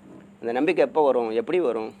 அந்த நம்பிக்கை எப்போ வரும், எப்படி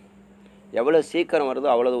வரும்? எவ்வளோ சீக்கிரம் வருதோ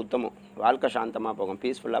அவ்வளோ உத்தமம். வாழ்க்கை சாந்தமாக போகும்,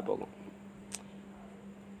 பீஸ்ஃபுல்லாக போகும்.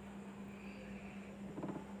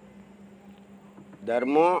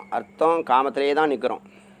 தர்மம் அர்த்தம் காமத்திலே தான் நிற்கிறோம்.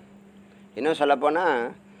 இன்னும் சொல்லப்போனால்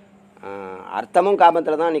அர்த்தமும்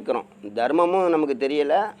காமத்தில் தான் நிற்கிறோம். தர்மமும் நமக்கு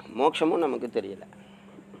தெரியலை, மோட்சமும் நமக்கு தெரியலை.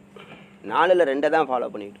 4ல் 2 தான் ஃபாலோ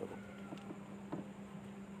பண்ணிகிட்டு இருக்கோம்.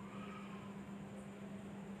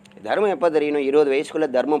 தர்மம் எப்போ தெரியணும்? 20 வயசுக்குள்ளே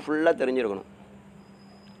தர்மம் ஃபுல்லாக தெரிஞ்சிருக்கணும்.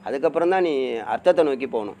 அதுக்கப்புறம் தான் நீ அர்த்தத்தை நோக்கி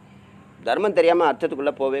போகணும். தர்மம் தெரியாமல்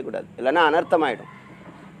அர்த்தத்துக்குள்ளே போகவே கூடாது, இல்லைன்னா அனர்த்தமாயிடும்.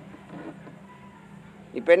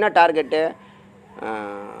 இப்போ என்ன டார்கெட்டு?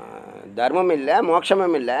 தர்மம் இல்லை,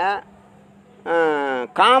 மோட்சமும் இல்லை,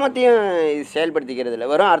 காமத்தையும் செயல்படுத்திக்கிறது இல்லை.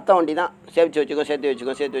 வெறும் அர்த்தம் ஒண்டி தான். சேர்த்து வச்சுக்கோ, சேர்த்து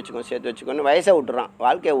வச்சுக்கோ, சேர்த்து வச்சுக்கோ, சேர்த்து வச்சுக்கோன்னு வயசை விட்டுறான்,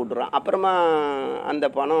 வாழ்க்கையை விட்டுறான். அப்புறமா அந்த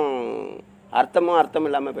பணம் அர்த்தமும்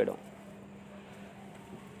இல்லாமல் போயிடும்.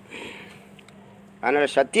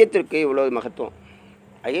 அதனால் சத்தியத்திற்கு இவ்வளோ மகத்துவம்.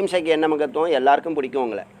 அகிம்சைக்கு என்ன மகத்துவம்? எல்லாருக்கும் பிடிக்கும்.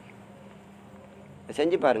 உங்களை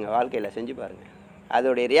செஞ்சு பாருங்கள், வாழ்க்கையில் செஞ்சு பாருங்கள்,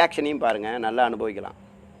 அதோடைய ரியாக்ஷனையும் பாருங்கள், நல்லா அனுபவிக்கலாம்.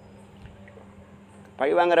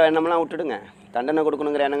 பழி வாங்குகிற எண்ணம்லாம் விட்டுடுங்க, தண்டனை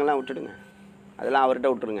கொடுக்கணுங்கிற எண்ணங்கள்லாம் விட்டுடுங்க, அதெல்லாம் அவர்கிட்ட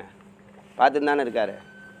விட்டுருங்க. பார்த்துட்டு தானே இருக்கார்,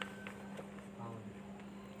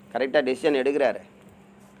 கரெக்டாக டெசிஷன் எடுக்கிறாரு,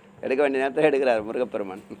 எடுக்க வேண்டிய நேரத்தில் எடுக்கிறார்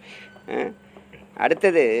முருகப்பெருமான்.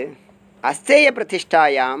 அடுத்தது அஸ்தேய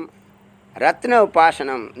பிரதிஷ்டாயாம் ரத்ன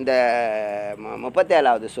உபாசனம். இந்த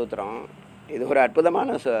 37வது சூத்திரம், இது ஒரு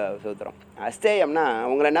அற்புதமான சூத்திரம். அஸ்தேயம்னா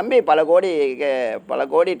உங்களை நம்பி பல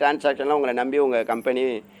கோடி டிரான்சாக்ஷன்லாம் உங்களை நம்பி உங்கள் கம்பெனி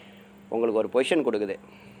உங்களுக்கு ஒரு பொசிஷன் கொடுக்குது.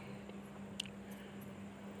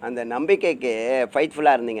 அந்த நம்பிக்கைக்கு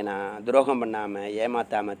ஃபைட்ஃபுல்லாக இருந்தீங்கன்னா, துரோகம் பண்ணாமல்,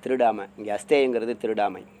 ஏமாற்றாமல், திருடாமல், இங்கே அஸ்தேயங்கிறது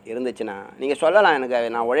திருடாமை இருந்துச்சுன்னா நீங்கள் சொல்லலாம்,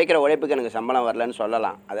 எனக்கு நான் உழைக்கிற உழைப்புக்கு எனக்கு சம்பளம் வரலன்னு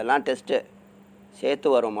சொல்லலாம். அதெல்லாம் டெஸ்ட்டு சேர்த்து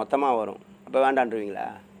வரும், மொத்தமாக வரும். அப்போ வேண்டான்றுவீங்களா?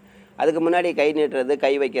 அதுக்கு முன்னாடி கை நீட்டுறது,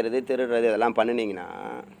 கை வைக்கிறது, திருடுறது இதெல்லாம் பண்ணினீங்கன்னா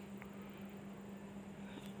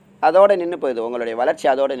அதோடு நின்று போயிடும். உங்களுடைய வளர்ச்சி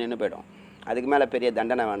அதோடு நின்று போயிடும். அதுக்கு மேலே பெரிய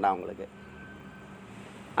தண்டனை வேண்டாம் உங்களுக்கு.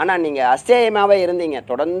 ஆனால் நீங்கள் அஸ்தேயமாகவே இருந்தீங்க,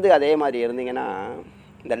 தொடர்ந்து அதே மாதிரி இருந்தீங்கன்னா,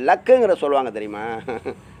 இந்த லக்குங்கிற சொல்லுவாங்க தெரியுமா,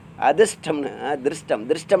 அதிர்ஷ்டம்னு.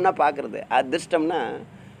 திருஷ்டம்னா பார்க்குறது, அதிர்ஷ்டம்னா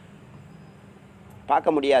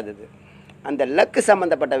பார்க்க முடியாதது. அந்த லக்கு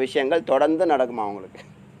சம்மந்தப்பட்ட விஷயங்கள் தொடர்ந்து நடக்குமா உங்களுக்கு?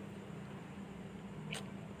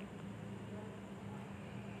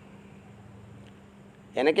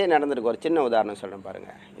 எனக்கே நடந்திருக்கு. ஒரு சின்ன உதாரணம் சொல்கிறேன்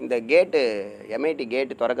பாருங்கள். இந்த கேட்டு, எம்ஐடி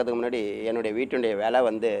கேட்டு திறக்கிறதுக்கு முன்னாடி என்னுடைய வீட்டுடைய விலை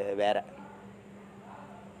வேறு.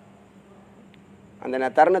 அந்த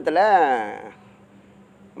தருணத்தில்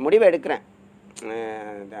முடிவை எடுக்கிறேன்.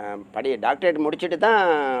 டாக்டரேட் முடிச்சுட்டு தான்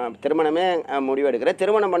திருமணமே முடிவு எடுக்கிறேன்.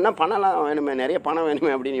 திருமணம் பண்ணால் பணம்லாம் வேணுமே, நிறைய பணம்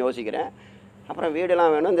வேணுமே அப்படின்னு யோசிக்கிறேன். அப்புறம்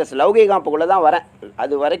வீடெல்லாம் வேணும். இந்த லௌகீகம் அப்போக்குள்ளே தான் வரேன்.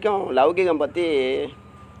 அது வரைக்கும் லௌகீகம் பற்றி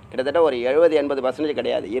கிட்டத்தட்ட ஒரு 70-80%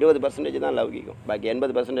 கிடையாது, 20% தான் லௌகீகம். பாக்கி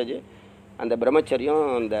 80% அந்த பிரம்மச்சரியம்,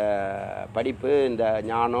 இந்த படிப்பு, இந்த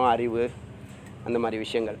ஞானம், அறிவு, அந்த மாதிரி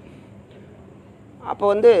விஷயங்கள்.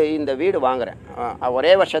 அப்போ இந்த வீடு வாங்குகிறேன்.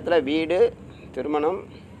 ஒரே வருஷத்தில் வீடு, திருமணம்,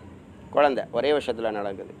 குழந்தை ஒரே வருஷத்தில்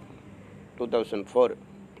நடக்குது. 2004.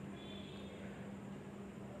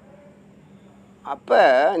 அப்போ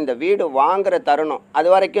இந்த வீடு வாங்குகிற தருணம், அது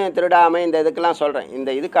வரைக்கும் திருடாமல் இந்த இதுக்கெல்லாம் சொல்கிறேன். இந்த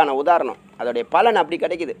இதுக்கான உதாரணம், அதோடைய பலன் அப்படி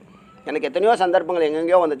கிடைக்குது. எனக்கு எத்தனையோ சந்தர்ப்பங்கள்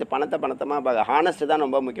எங்கெங்கேயோ வந்துச்சு. பணத்தமாக பார்க்க, ஹானஸ்ட்டு தான்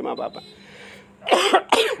ரொம்ப முக்கியமாக பார்ப்பேன்.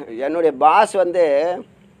 என்னுடைய பாஸ் வந்து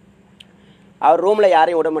அவர் ரூமில்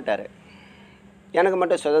யாரையும் விட மாட்டார், எனக்கு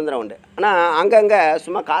மட்டும் சுதந்திரம் உண்டு. ஆனால் அங்கங்கே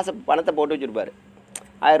சும்மா காசு பணத்தை போட்டு வச்சுருப்பார்,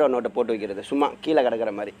 1000 நோட்டை போட்டு வைக்கிறது சும்மா கீழே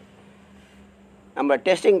கிடக்கிற மாதிரி. நம்ம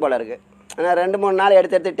டெஸ்டிங் போல் இருக்குது. ஆனால் 2-3 நாள்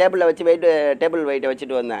எடுத்து டேபிளில் வச்சு டேபிள் வெயிட்டை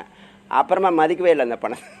வச்சுட்டு வந்தேன். அப்புறமா மதிக்கவே இல்லை அந்த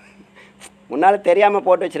பணம். முன்னால் தெரியாமல்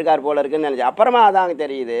போட்டு வச்சுருக்காரு போல இருக்குன்னு நினச்சி, அப்புறமா அதான்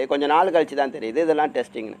தெரியுது, கொஞ்சம் நாள் கழித்து தான் தெரியுது இதெல்லாம்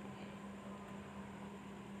டெஸ்டிங்னு.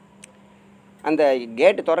 அந்த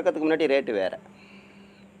கேட்டு திறக்கிறதுக்கு முன்னாடி ரேட்டு வேறு,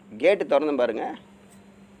 கேட்டு திறந்து பாருங்கள்,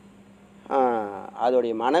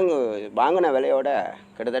 அதோடைய மடங்கு வாங்கின விலையோட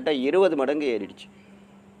கிட்டத்தட்ட 20 மடங்கு ஏறிடுச்சு.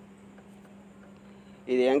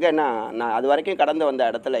 இது எங்கன்னா நான் அது வரைக்கும் கடந்து வந்த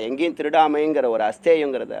இடத்துல எங்கேயும் திருடாமைங்கிற ஒரு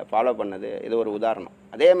அஸ்தேயங்கிறத ஃபாலோ பண்ணது இது ஒரு உதாரணம்.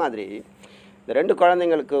 அதே மாதிரி இந்த 2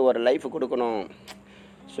 குழந்தைங்களுக்கு ஒரு லைஃப் கொடுக்கணும்,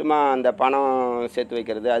 சும்மா அந்த பணம் சேர்த்து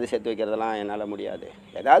வைக்கிறது அது சேர்த்து வைக்கிறதெல்லாம் என்னால் முடியாது.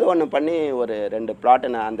 ஏதாவது ஒன்று பண்ணி ஒரு 2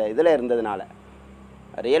 பிளாட்டு நான் அந்த இதில் இருந்ததுனால,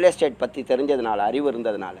 ரியல் எஸ்டேட் பற்றி தெரிஞ்சதுனால, அறிவு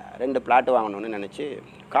இருந்ததுனால 2 பிளாட்டு வாங்கணும்னு நினச்சி,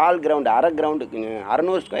 1/4 கிரவுண்டு 1/2 கிரவுண்டுக்கு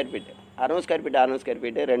 600 ஸ்கொயர் ஃபீட்டு 600 ஸ்கொயர்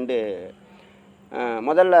ஃபீட்டு 2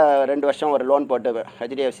 முதல்ல 2 வருஷம் ஒரு லோன் போட்டு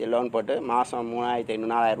ஹெச்டிஎஃப்சி லோன் போட்டு மாதம் 3500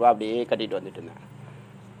 4000 அப்படியே கட்டிட்டு வந்துட்டு இருந்தேன்.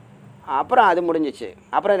 அப்புறம் அது முடிஞ்சிச்சு.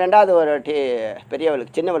 அப்புறம் 2வது ஒரு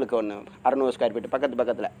பெரியவளுக்கு சின்னவளுக்கு ஒன்று 600 ஸ்கொயர் ஃபீட்டு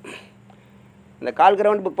பக்கத்தில். இந்த 1/4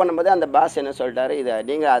 கிரவுண்ட் புக் பண்ணும்போது அந்த பாஸ் என்ன சொல்லிட்டாரு, இதை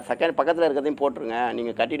நீங்கள் செகண்ட் பக்கத்தில் இருக்கிறதையும் போட்டுருங்க,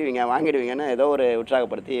 நீங்கள் கட்டிடுவீங்க வாங்கிடுவீங்கன்னு ஏதோ ஒரு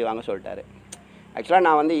உற்சாகப்படுத்தி வாங்க சொல்லிட்டாரு. ஆக்சுவலாக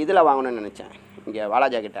நான் வந்து இதில் வாங்கணும்னு நினச்சேன், இங்கே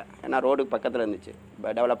வாலாஜா கிட்ட, ஏன்னா ரோடுக்கு பக்கத்தில் இருந்துச்சு,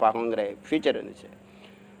 டெவலப் ஆகுங்கிற ஃபியூச்சர் இருந்துச்சு.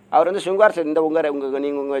 அவர் வந்து சுங்கார் சார்,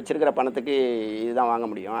 நீங்கள் வச்சுருக்கிற பணத்துக்கு இதுதான் வாங்க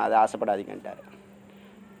முடியும், அதை ஆசைப்படாதீங்கன்ட்டார்.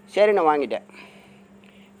 சரி நான் வாங்கிட்டேன்.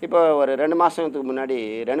 இப்போ ஒரு 2 மாதத்துக்கு முன்னாடி,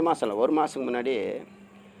 2 மாதம் இல்லை 1 மாதத்துக்கு முன்னாடி,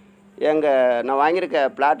 நான் வாங்கியிருக்க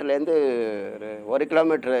பிளாட்லேருந்து ஒரு 1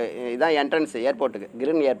 கிலோமீட்ரு இதுதான் என்ட்ரன்ஸு ஏர்போர்ட்டுக்கு,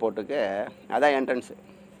 கிரீன் ஏர்போர்ட்டுக்கு அதான் என்ட்ரன்ஸு.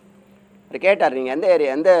 அவர் கேட்டார், நீங்கள்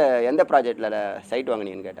எந்த ப்ராஜெக்டில் சைட்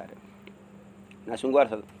வாங்கினீங்கன்னு கேட்டார். நான்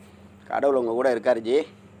சுங்குவார் சார், கடவுள் உங்கள் கூட இருக்கார் ஜி,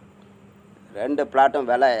 2 பிளாட்டும்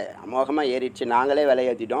விலை அமோகமாக ஏறிடுச்சு, நாங்களே விலை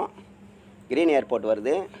ஏற்றிட்டோம். கிரீன் ஏர்போர்ட்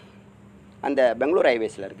வருது, அந்த பெங்களூர்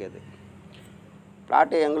ஹைவேஸில் இருக்குது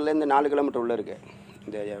பிளாட்டு, எங்கள்லேருந்து 4 கிலோமீட்டர் உள்ளே இருக்குது.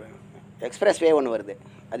 இந்த எக்ஸ்பிரஸ் வே ஒன்று வருது,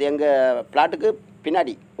 அது எங்கள் பிளாட்டுக்கு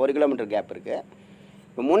பின்னாடி 1 கிலோமீட்டர் கேப் இருக்குது.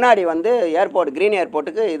 இப்போ முன்னாடி வந்து ஏர்போர்ட், கிரீன்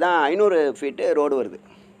ஏர்போர்ட்டுக்கு இதான் 500 ஃபீட்டு ரோடு வருது,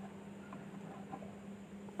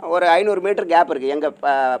 ஒரு 500 மீட்டர் கேப் இருக்குது எங்கள்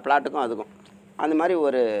பிளாட்டுக்கும் அதுக்கும். அந்த மாதிரி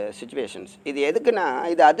ஒரு சுச்சுவேஷன்ஸ். இது எதுக்குன்னா,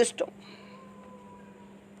 இது அதிர்ஷ்டம்,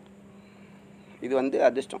 இது வந்து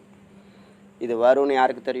அதிர்ஷ்டம். இது வரும்னு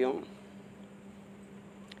யாருக்கு தெரியும்?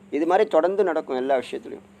 இது மாதிரி தொடர்ந்து நடக்கும் எல்லா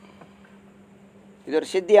விஷயத்துலையும். இது ஒரு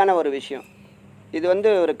சித்தியான ஒரு விஷயம். இது வந்து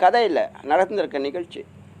ஒரு கதை இல்லை, நடந்திருக்க நிகழ்ச்சி.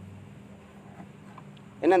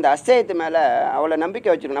 ஏன்னா இந்த அஸ்தயத்து மேலே அவ்வளோ நம்பிக்கை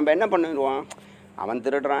வச்சுருக்கோம். நம்ம என்ன பண்ணிடுவோம், அவன்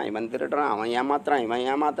திருடுறான், இவன் திருடுறான், அவன் ஏமாத்துறான், இவன்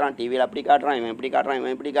ஏமாத்துறான், டிவியில் அப்படி காட்டுறான், இவன் இப்படி காட்டுறான்,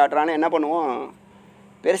 இவன் இப்படி காட்டுறான்னு என்ன பண்ணுவோம்,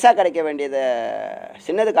 பெருசாக கிடைக்க வேண்டியதை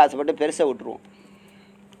சின்னதுக்கு ஆசைப்பட்டு பெருசாக விட்டுருவோம்.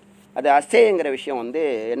 அது அஸ்தேயங்கிற விஷயம் வந்து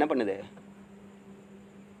என்ன பண்ணுது,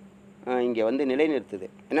 இங்கே வந்து நிலைநிறுத்துது.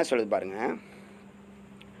 என்ன சொல்லுது பாருங்கள்,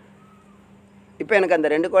 இப்போ எனக்கு அந்த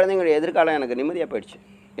 2 குழந்தைங்களுடைய எதிர்காலம் எனக்கு நிம்மதியாக போயிடுச்சு.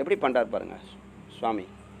 எப்படி பண்ணுறாரு பாருங்கள் சுவாமி.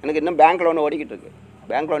 எனக்கு இன்னும் பேங்க் லோன் ஓடிக்கிட்டு இருக்குது,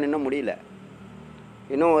 பேங்க் லோன் இன்னும் முடியல,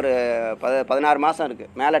 இன்னும் ஒரு 16 மாதம்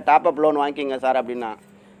இருக்குது. மேலே டாப்அப் லோன் வாங்கிக்கிங்க சார் அப்படின்னா,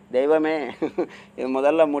 தெய்வமே இது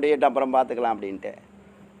முதல்ல முடியட்டும் அப்புறம் பார்த்துக்கலாம் அப்படின்ட்டு.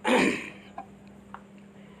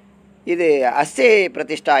 இது அஸ்தே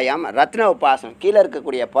பிரதிஷ்டாயாம் ரத்ன உபாசனம். கீழே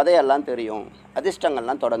இருக்கக்கூடிய புதையெல்லாம் தெரியும்,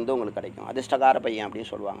 அதிர்ஷ்டங்கள்லாம் தொடர்ந்து உங்களுக்கு கிடைக்கும். அதிர்ஷ்டகார பையன் அப்படின்னு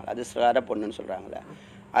சொல்லுவாங்க, அதிர்ஷ்டகார பொண்ணுன்னு சொல்கிறாங்களே,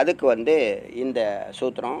 அதுக்கு வந்து இந்த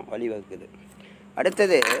சூத்திரம் வழிவகுக்குது.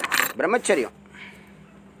 அடுத்தது பிரம்மச்சரியம்.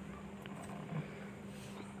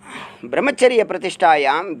 பிரம்மச்சரிய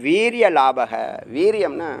பிரதிஷ்டாயாம் வீரிய லாபக.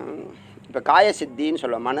 வீரியம்னா இப்போ காயசித்தின்னு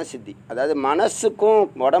சொல்லுவோம், மனசித்தி. அதாவது மனசுக்கும்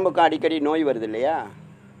உடம்புக்கும் அடிக்கடி நோய் வருது இல்லையா,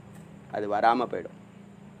 அது வராமல் போயிடும்.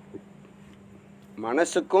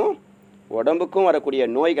 மனசுக்கும் உடம்புக்கும் வரக்கூடிய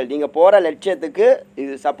நோய்கள், நீங்கள் போகிற லட்சியத்துக்கு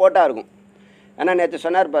இது சப்போர்ட்டாக இருக்கும். ஏன்னா நேற்று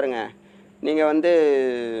சொன்னார் பாருங்கள், நீங்கள் வந்து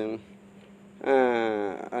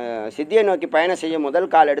சித்தியை நோக்கி பயணம் செய்ய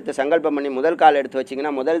முதல் கால் எடுத்து சங்கல்பம் பண்ணி முதல் கால் எடுத்து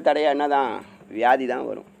வச்சிங்கன்னா முதல் தடையாக என்ன தான், வியாதி தான்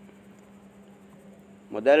வரும்.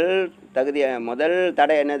 முதல்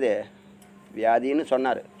தடை என்னது, வியாதின்னு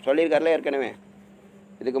சொல்லியிருக்காருல ஏற்கனவே,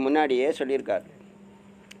 இதுக்கு முன்னாடியே சொல்லியிருக்கார்.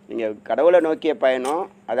 நீங்கள் கடவுளை நோக்கிய பயணம்,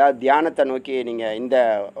 அதாவது தியானத்தை நோக்கி நீங்கள் இந்த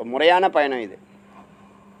முறையான பயணம் இது.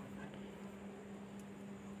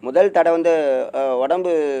 முதல் தடை வந்து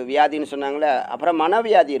உடம்பு வியாதின்னு சொன்னாங்களே, அப்புறம்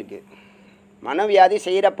மனவியாதி இருக்குது. மனவியாதி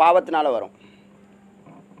செய்கிற பாவத்தினால வரும்.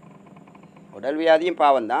 உடல் வியாதியும்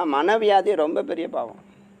பாவம் தான், மனவியாதி ரொம்ப பெரிய பாவம்,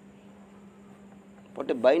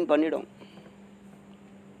 போட்டு பைன் பண்ணிடும்.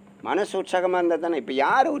 மனசு உற்சாகமாக இருந்தால் தானே. இப்போ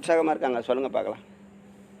யார் உற்சாகமாக இருக்காங்க சொல்லுங்கள் பார்க்கலாம்.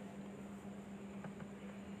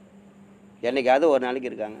 என்றைக்காவது ஒரு நாளைக்கு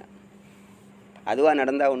இருக்காங்க. அதுவாக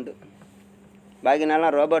நடந்தால் உண்டு. பாக்கி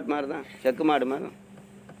நாளாம் ரோபோட் மாதிரி தான், செக்கு மாடு மாதிரி தான்.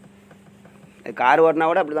 கார் ஓட்டினா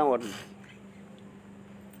கூட அப்படி தான் ஓட்டணும்.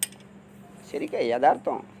 சரிக்கா,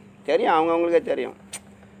 யதார்த்தம் தெரியும், அவங்கவுங்களுக்கே தெரியும்.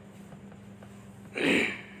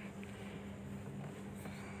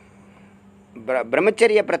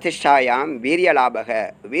 பிரம்மச்சரிய பிரதிஷ்டாயாம் வீரிய லாபக,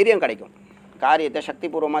 வீரியம் கிடைக்கும். காரியத்தை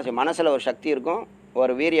சக்திபூர்வமாக மனசில் ஒரு சக்தி இருக்கும்,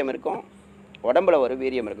 ஒரு வீரியம் இருக்கும், உடம்புல ஒரு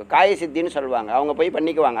வீரியம் இருக்கும். காய சித்தின்னு சொல்லுவாங்க, அவங்க போய்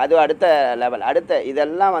பண்ணிக்குவாங்க. அது அடுத்த லெவல். அடுத்த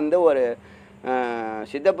இதெல்லாம் வந்து ஒரு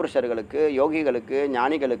சித்த புருஷர்களுக்கு, யோகிகளுக்கு,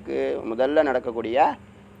 ஞானிகளுக்கு முதல்ல நடக்கக்கூடிய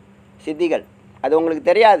சித்திகள். அது உங்களுக்கு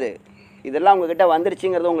தெரியாது. இதெல்லாம் உங்ககிட்ட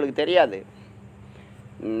வந்துருச்சுங்கிறது உங்களுக்கு தெரியாது.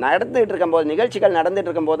 நடந்துகிட்டு இருக்கும்போது, நிகழ்ச்சிகள் நடந்துகிட்டு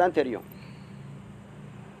இருக்கும்போது தான் தெரியும்.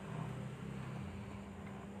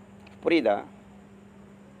 புரியுதா?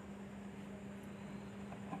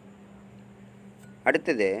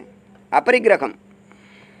 அடுத்தது அபரிக்கிரகம்.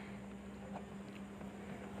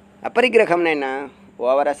 அபரிக்கிரகம்னா என்ன?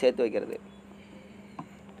 ஓவராக சேர்த்து வைக்கிறது.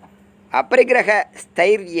 அபரிக்கிரக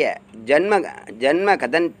ஸ்தைரிய ஜன்ம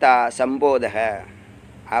கதந்தா சம்போதக.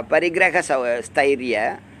 அபரிக்கிரக ஸ்தைரிய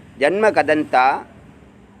ஜன்ம கதந்தா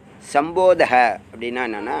சம்போதக அப்படின்னா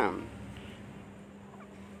என்னென்னா,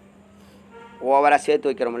 ஓவராக சேர்த்து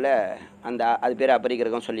வைக்கிறோம்ல, அது பேர்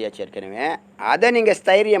அபரிக்கிரகம் சொல்லியாச்சு ஏற்கனவே. அதை நீங்கள்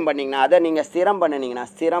ஸ்தைரியம் பண்ணிங்கன்னா, அதை நீங்கள் ஸ்திரம் பண்ணினீங்கன்னா,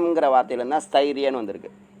 ஸ்திரம்ங்கிற வார்த்தையில் தான் ஸ்தைரியன்னு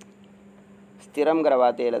வந்திருக்கு. ஸ்திரம்ங்கிற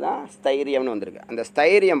வார்த்தையில் தான் ஸ்தைரியம்னு வந்திருக்கு. அந்த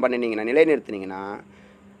ஸ்தைரியம் பண்ணினீங்கன்னா, நிலைநிறுத்தினீங்கன்னா,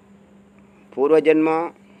 பூர்வ ஜென்மம்,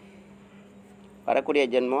 வரக்கூடிய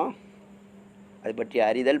ஜென்மம், அது பற்றி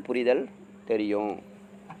அறிதல் புரிதல் தெரியும்.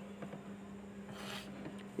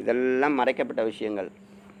 இதெல்லாம் மறைக்கப்பட்ட விஷயங்கள்.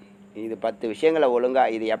 இது 10 விஷயங்களை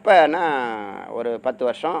ஒழுங்காக, இது எப்போன்னா ஒரு 10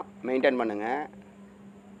 வருஷம் மெயின்டைன் பண்ணுங்கள்,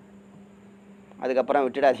 அதுக்கப்புறம்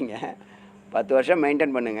விட்டுடாதீங்க. 10 வருஷம்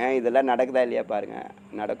மெயின்டைன் பண்ணுங்கள். இதெல்லாம் நடக்குதா இல்லையா பாருங்கள்.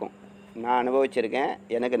 நடக்கும். நான் அனுபவிச்சிருக்கேன்,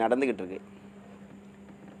 எனக்கு நடந்துக்கிட்டு இருக்கு.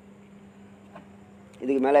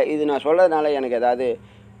 இதுக்கு மேலே இது நான் சொல்கிறதுனால எனக்கு ஏதாவது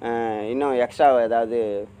இன்னும் எக்ஸ்ட்ரா ஏதாவது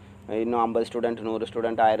இன்னும் 50 ஸ்டூடெண்ட், 100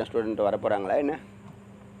 ஸ்டூடெண்ட், 1000 ஸ்டூடெண்ட் வரப்போகிறாங்களா என்ன?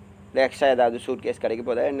 இல்லை எக்ஸ்ட்ரா ஏதாவது சூட் கேஸ் கிடைக்க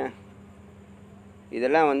போதா என்ன?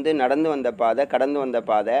 இதெல்லாம் வந்து நடந்து வந்த பாதை, கடந்து வந்த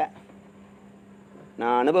பாதை,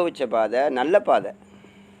 நான் அனுபவித்த பாதை, நல்ல பாதை.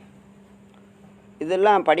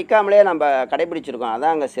 இதெல்லாம் படிக்காமலே நம்ம கடைபிடிச்சிருக்கோம்.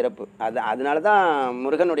 அதான் அங்கே சிறப்பு. அதனால தான்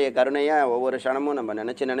முருகனுடைய கருணையை ஒவ்வொரு க்ஷணமும் நம்ம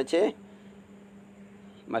நினச்சி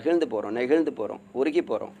மகிழ்ந்து போகிறோம், நெகிழ்ந்து போகிறோம், உருகி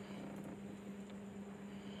போகிறோம்.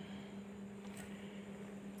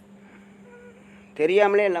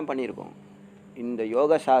 தெரியாமலே எல்லாம் பண்ணியிருக்கோம். இந்த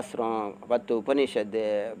யோக சாஸ்திரம், 10 உபனிஷத்து,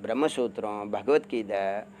 பிரம்மசூத்திரம், பகவத்கீதை,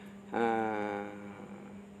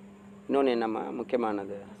 இன்னொன்று என்னம்மா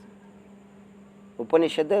முக்கியமானது,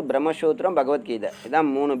 உபனிஷத்து, பிரம்மசூத்திரம், பகவத்கீதை, இதான்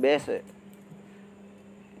 3 பேஸு.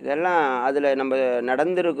 இதெல்லாம் அதில் நம்ம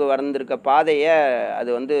வந்திருக்க பாதையை அது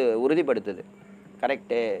வந்து உறுதிப்படுத்துது.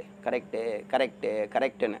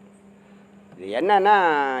 கரெக்டுன்னு. இது என்னன்னா,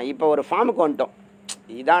 இப்போ ஒரு ஃபார்முக்கு வந்துட்டோம்.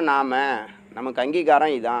 இதான் நமக்கு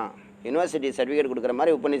அங்கீகாரம் இதான். யூனிவர்சிட்டி சர்டிஃபிகேட் கொடுக்குற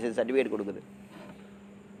மாதிரி உபநிஷத்து சர்டிஃபிகேட் கொடுக்குது.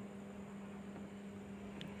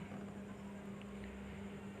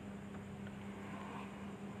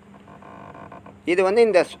 இது வந்து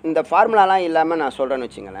இந்த ஃபார்முலாலாம் இல்லாமல் நான் சொல்கிறேன்னு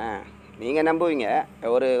வச்சுங்களேன், நீங்கள் நம்புவீங்க.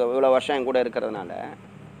 ஒரு இவ்வளோ வருஷம் என் கூட இருக்கிறதுனால.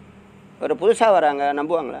 ஒரு புதுசாக வராங்க,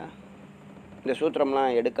 நம்புவாங்களா? இந்த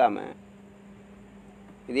சூத்திரம்லாம் எடுக்காமல்.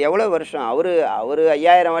 இது எவ்வளோ வருஷம்? அவர்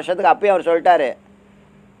 5000 வருஷத்துக்கு அப்பயே அவர் சொல்லிட்டாரு,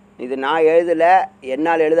 இது நான் எழுதலை,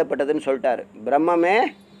 என்னால் எழுதப்பட்டதுன்னு சொல்லிட்டாரு. பிரம்மமே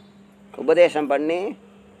உபதேசம் பண்ணி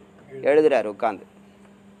எழுதுகிறார் உட்காந்து.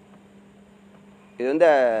 இது வந்து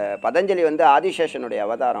பதஞ்சலி வந்து ஆதிசேஷனுடைய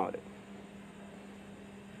அவதாரம். அவர்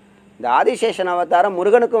இந்த ஆதிசேஷன் அவதாரம்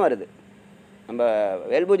முருகனுக்கும் வருது. நம்ம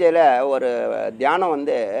வேல்பூஜையில் ஒரு தியானம்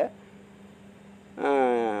வந்து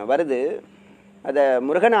வருது, அதை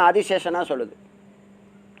முருகனை ஆதிசேஷனாக சொல்லுது.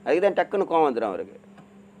 அதுக்கு தான் டக்குன்னு கோவம் வந்துடும் அவருக்கு.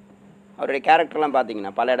 அவருடைய கேரக்டர்லாம்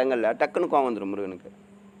பார்த்தீங்கன்னா பல இடங்களில் டக்குன்னு கோவம் வந்துடும் முருகனுக்கு.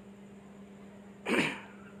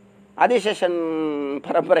 ஆதிசேஷன்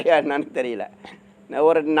பரம்பரையாக என்னன்னு தெரியல.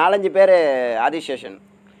 ஒரு 4-5 பேர் ஆதிசேஷன்.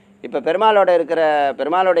 இப்போ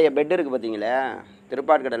பெருமாளுடைய பெட் இருக்குது பார்த்தீங்களே,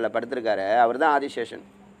 திருப்பாட்கடலில் படுத்திருக்காரு, அவர் தான் ஆதிசேஷன்.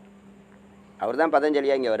 அவர் தான்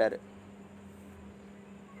பதஞ்சலியாக இங்கே வர்றாரு.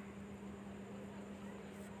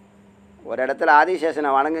 ஒரு இடத்துல ஆதிசேஷனை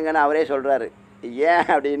வணங்குங்கன்னு அவரே சொல்கிறாரு. ஏன்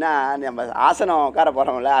அப்படின்னா, நம்ம ஆசனம் உட்கார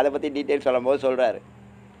போகிறோம்ல, அதை பற்றி டீட்டெயில் சொல்லும்போது சொல்கிறாரு.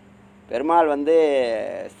 பெருமாள் வந்து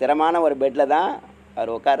ஸ்திரமான ஒரு பெட்டில் தான்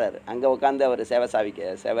அவர் உட்கார்றாரு. அங்கே உட்காந்து அவர் சேவை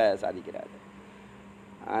சாதிக்கிறார்.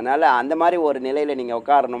 அதனால் அந்த மாதிரி ஒரு நிலையில் நீங்கள்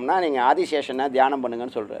உட்காரணும்னா நீங்கள் ஆதிசேஷனை தியானம்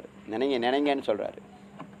பண்ணுங்கன்னு சொல்கிறாரு. நினைங்கன்னு சொல்கிறாரு.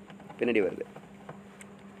 பின்னாடி வருது.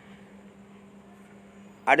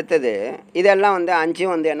 அடுத்தது இதெல்லாம் வந்து 5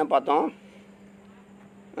 வந்து என்ன பார்த்தோம்,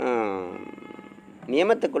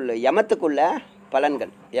 யமத்துக்குள்ள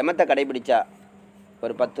பலன்கள். யமத்தை கடைபிடிச்சா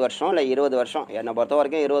ஒரு 10 வருஷம் இல்லை 20 வருஷம், என்னை பொறுத்த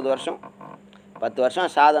வரைக்கும் 20 வருஷம், 10 வருஷம்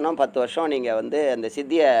சாதனம், 10 வருஷம் நீங்கள் வந்து அந்த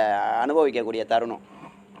சித்தியை அனுபவிக்கக்கூடிய தருணம்.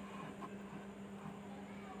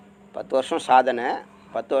 10 வருஷம் சாதனை,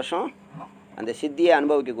 10 வருஷம் அந்த சித்தியை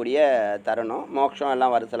அனுபவிக்கக்கூடிய தருணம். மோட்சம்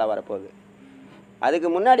எல்லாம் வருஷலாக வரப்போகுது. அதுக்கு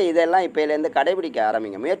முன்னாடி இதெல்லாம் இப்போலேருந்து கடைபிடிக்க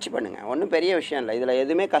ஆரம்பிங்க, முயற்சி பண்ணுங்கள். ஒன்றும் பெரிய விஷயம் இல்லை. இதில்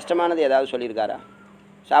எதுவுமே கஷ்டமானது ஏதாவது சொல்லியிருக்காரா?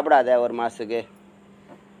 சாப்பிடாத ஒரு மாதத்துக்கு,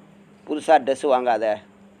 புதுசாக ட்ரெஸ்ஸு வாங்காத,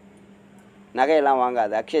 நகையெல்லாம்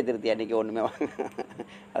வாங்காத, அக்ஷய திருப்தி அன்றைக்கி ஒன்றுமே வாங்க,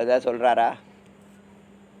 அதுதான் சொல்கிறாரா?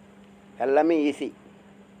 எல்லாமே ஈஸி,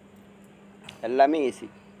 எல்லாமே ஈஸி.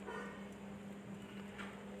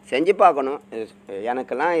 செஞ்சு பார்க்கணும்.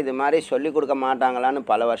 எனக்கெல்லாம் இது மாதிரி சொல்லி கொடுக்க மாட்டாங்களான்னு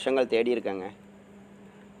பல வருஷங்கள் தேடி இருக்கேங்க.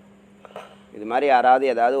 இது மாதிரி யாராவது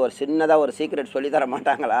ஏதாவது ஒரு சின்னதாக ஒரு சீக்ரெட் சொல்லித்தர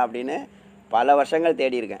மாட்டாங்களா அப்படின்னு பல வருஷங்கள்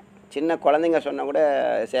தேடி இருக்கேன். சின்ன குழந்தைங்க சொன்னால் கூட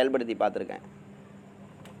செயல்படுத்தி பார்த்துருக்கேன்.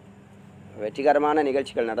 வெற்றிகரமான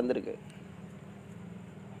நிகழ்ச்சிகள் நடந்திருக்கு.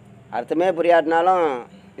 அர்த்தமே புரியாட்டினாலும்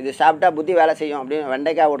இது சாப்பிட்டா புத்தி வேலை செய்யும் அப்படின்னு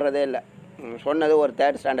வெண்டைக்காய் விட்றதே இல்லை. சொன்னது ஒரு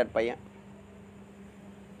 3rd ஸ்டாண்டர்ட் பையன்,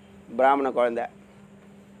 பிராமண குழந்தை.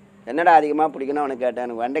 என்னடா அதிகமாக பிடிக்கணும் அவனுக்கு கேட்டேன்.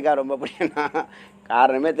 எனக்கு வெண்டைக்காய் ரொம்ப பிடிக்கணும்,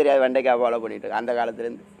 காரணமே தெரியாது, வெண்டைக்காய் ஃபாலோ பண்ணிட்டு அந்த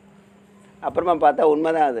காலத்துலேருந்து. அப்புறமா பார்த்தா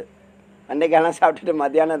உண்மை தான் அது. வெண்டைக்காயெல்லாம் சாப்பிட்டுட்டு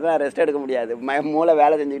மத்தியானம் தான் ரெஸ்ட் எடுக்க முடியாது, மூளை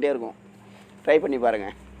வேலை செஞ்சுக்கிட்டே இருக்கும். ட்ரை பண்ணி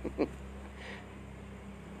பாருங்கள்.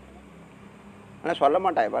 ஆனால் சொல்ல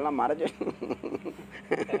மாட்டான், இப்போல்லாம் மறைச்சு.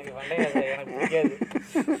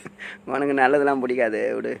 உனக்கு நல்லதெல்லாம் பிடிக்காது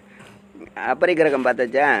விடு. அபரிக்கிரகம்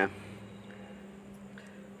பார்த்தாச்சா?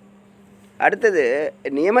 அடுத்தது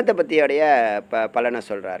நியமத்தை பற்றியோடைய பலனை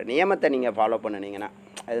சொல்கிறாரு. நியமத்தை நீங்கள் ஃபாலோ பண்ணினீங்கன்னா,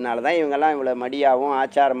 அதனால தான் இவங்கெல்லாம் இவ்வளோ மடியாகவும்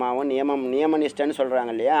ஆச்சாரமாகவும் நியமனிஷ்டன்னு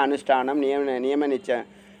சொல்கிறாங்க இல்லையா? அனுஷ்டானம், நியமனிஷ்டம்.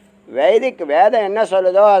 வேதம் என்ன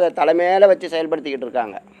சொல்லுதோ அதை தலைமையில் வச்சு செயல்படுத்திக்கிட்டு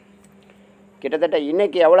இருக்காங்க. கிட்டத்தட்ட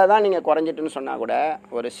இன்றைக்கி எவ்வளோ தான் நீங்கள் குறைஞ்சிட்டுன்னு சொன்னால் கூட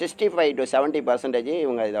ஒரு 65 to 70%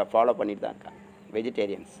 இவங்க இதை ஃபாலோ பண்ணிட்டு தான் இருக்காங்க,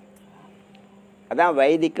 வெஜிடேரியன்ஸ். அதான்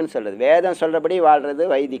வைதிக்குன்னு சொல்கிறது. வேதம் சொல்கிறபடி வாழ்கிறது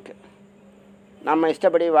வைதிக்கு. நம்ம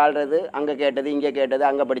இஷ்டப்படி வாழ்கிறது, அங்கே கேட்டது இங்கே கேட்டது,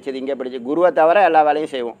 அங்கே படித்தது இங்கே படித்தது, குருவை தவிர எல்லா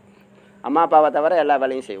வேலையும் செய்வோம், அம்மா அப்பாவை தவிர எல்லா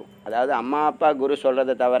வேலையும் செய்வோம். அதாவது அம்மா அப்பா குரு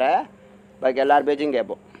சொல்கிறத தவிர பாக்கி எல்லார் பேச்சும்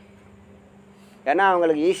கேட்போம். ஏன்னா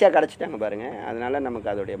அவங்களுக்கு ஈஸியாக கிடச்சிட்டாங்க பாருங்கள். அதனால்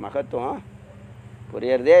நமக்கு அதோடைய மகத்துவம்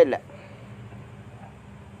புரியறதே இல்லை.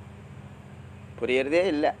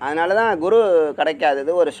 அதனால தான் குரு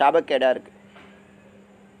கிடைக்காதது ஒரு சாபக்கேடாக இருக்குது.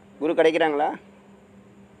 குரு கிடைக்கிறாங்களா?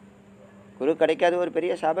 குரு கிடைக்காது ஒரு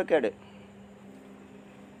பெரிய சாபக்கேடு.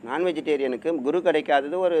 நான் வெஜிடேரியனுக்கு குரு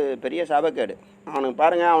கிடைக்காதது ஒரு பெரிய சாபக்கேடு. அவனுக்கு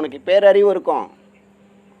பாருங்கள், அவனுக்கு பேரறிவு இருக்கும்,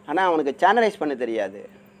 ஆனால் அவனுக்கு சேனலைஸ் பண்ண தெரியாது.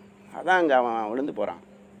 அதான் அங்கே அவன் விழுந்து போகிறான்.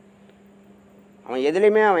 அவன்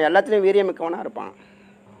எதுலேயுமே அவன் எல்லாத்துலேயும் வீரியமிக்கவனாக இருப்பான்.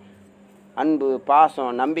 அன்பு,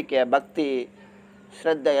 பாசம், நம்பிக்கை, பக்தி,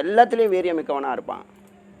 ஸ்ரத்தை எல்லாத்துலேயும் வீரியமிக்கவனாக இருப்பான்.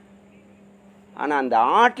 ஆனால் அந்த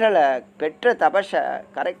ஆற்றலை பெற்ற தபஸை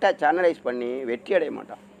கரெக்டாக சேனலைஸ் பண்ணி வெற்றி அடைய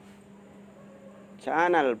மாட்டான்.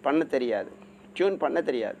 சேனல் பண்ண தெரியாது, டியூன் பண்ண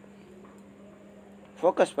தெரியாது,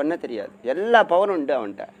 ஃபோக்கஸ் பண்ண தெரியாது. எல்லா பவரும் உண்டு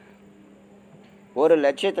அவன்கிட்ட, ஒரு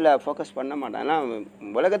லட்சியத்தில் ஃபோக்கஸ் பண்ண மாட்டான். ஆனால்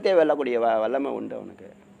உலகத்தையே வெல்லக்கூடிய வல்லமை உண்டு அவனுக்கு.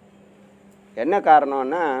 என்ன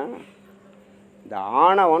காரணம்னா இந்த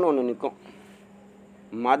ஆணவம்னு ஒன்று நிற்கும்,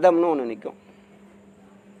 மதம்னு ஒன்று நிற்கும்.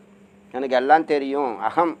 எனக்கு எல்லாம் தெரியும்,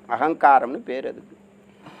 அகங்காரம்னு பேர். அதுக்கு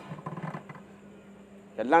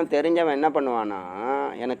எல்லாம் தெரிஞ்சவன் என்ன பண்ணுவான்னா,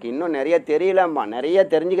 எனக்கு இன்னும் நிறைய தெரியலம்மா, நிறைய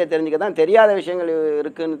தெரிஞ்சுக்க தான் தெரியாத விஷயங்கள்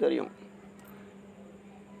இருக்குதுன்னு தெரியும்.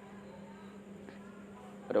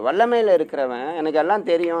 ஒரு வல்லமையில் இருக்கிறவன் எனக்கு எல்லாம்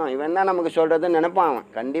தெரியும், இவன் தான் நமக்கு சொல்கிறதுன்னு நினைப்பான்.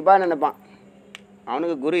 அவன் கண்டிப்பாக நினைப்பான்.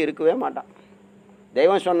 அவனுக்கு குரு இருக்கவே மாட்டான்.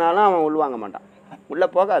 தெய்வம் சொன்னாலும் அவன் உள்வாங்க மாட்டான், உள்ளே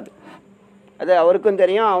போகாது. அது அவருக்கும்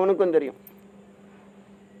தெரியும், அவனுக்கும் தெரியும்.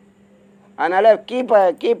 அதனால்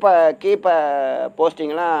கீப்ப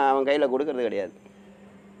போஸ்டிங்லாம் அவன் கையில் கொடுக்கறது கிடையாது.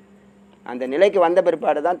 அந்த நிலைக்கு வந்த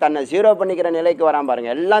பிற்பாடு தான் தன்னை 0 பண்ணிக்கிற நிலைக்கு வரான்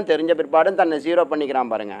பாருங்கள். எல்லாம் தெரிஞ்ச பிற்பாடும் தன்னை 0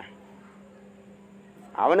 பண்ணிக்கிறான் பாருங்கள்.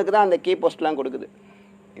 அவனுக்கு தான் அந்த கீ போஸ்ட்லாம் கொடுக்குது.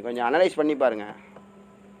 நீ கொஞ்சம் அனலைஸ் பண்ணி பாருங்கள்,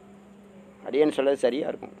 அடியேன்னு சொல்கிறது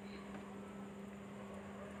சரியாக இருக்கும்.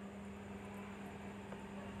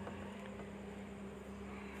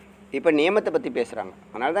 இப்போ நியமத்தை பற்றி பேசுகிறாங்க.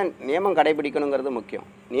 அதனால தான் நியமம் கடைபிடிக்கணுங்கிறது முக்கியம்.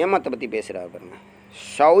 நியமத்தை பற்றி பேசுகிறாங்க பாருங்க.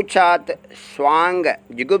 சௌச்சாத் ஸ்வாங்க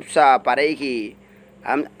ஜிகுப்சா பரைகி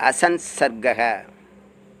அசன்சர்க.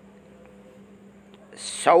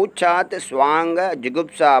 சௌச்சாத் ஸ்வாங்க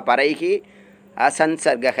ஜிகுப்சா பரைகி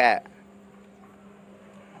அசன்சர்க.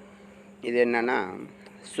 இது என்னன்னா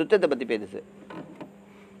சுத்தத்தை பற்றி பேசுது.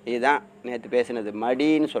 இதுதான் நேற்று பேசினது.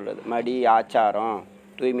 மடின்னு சொல்கிறது. மடி ஆச்சாரம்,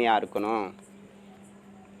 தூய்மையாக இருக்கணும்.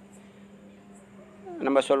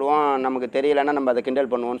 நம்ம சொல்லுவோம் நமக்கு தெரியலன்னா நம்ம அதை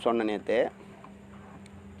கிண்டல் பண்ணுவோம்னு சொன்ன நேற்று.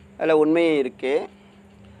 அதில் உண்மையும் இருக்குது.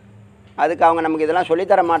 அதுக்கு அவங்க நமக்கு இதெல்லாம்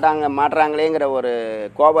சொல்லித்தர மாட்டுறாங்களேங்கிற ஒரு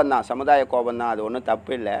கோபந்தான், சமுதாய கோபந்தான். அது ஒன்றும்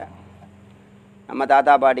தப்பு இல்லை. நம்ம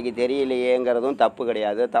தாத்தா பாட்டிக்கு தெரியலையேங்கிறதும் தப்பு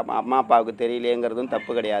கிடையாது. அம்மா அப்பாவுக்கு தெரியலையேங்கிறதும்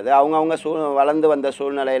தப்பு கிடையாது. அவங்கவுங்க வளர்ந்து வந்த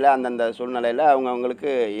சூழ்நிலையில், அந்தந்த சூழ்நிலையில்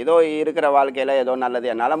அவங்கவுங்களுக்கு ஏதோ இருக்கிற வாழ்க்கையில் ஏதோ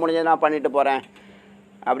நல்லது என்னால் முடிஞ்சது நான் பண்ணிட்டு போகிறேன்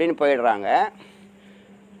அப்படின்னு போயிடுறாங்க.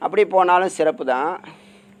 அப்படி போனாலும் சிறப்பு தான்.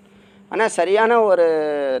 ஆனால் சரியான ஒரு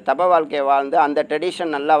தப வாழ்க்கையை வாழ்ந்து அந்த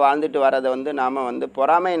ட்ரெடிஷன் நல்லா வாழ்ந்துட்டு வரதை நாம்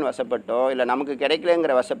பொறாமையின் வசப்பட்டோ இல்லை நமக்கு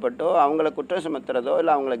கிடைக்கலங்கிற வசப்பட்டோ அவங்கள குற்றம் சுமத்துறதோ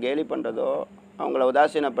இல்லை அவங்கள கேலி பண்ணுறதோ அவங்கள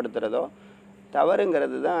உதாசீனப்படுத்துகிறதோ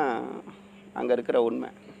தவறுங்கிறது தான் அங்கே இருக்கிற உண்மை.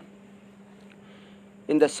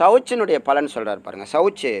 இந்த சவுச்சினுடைய பலன் சொல்கிறார் பாருங்கள்.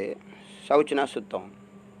 சவுச்சுனா சுத்தம்.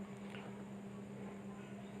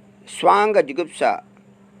 ஸ்வாங்க ஜிகுப்சா.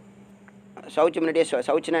 சவுச்சு முன்னாடியே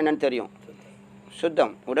சவுச்சுனா என்னன்னு தெரியும்.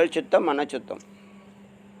 சுத்தம், உடல் சுத்தம், மன சுத்தம்.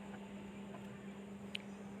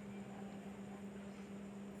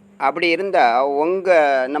 அப்படி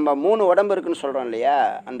இருந்தால் நம்ம 3 உடம்பு இருக்குன்னு சொல்கிறோம் இல்லையா,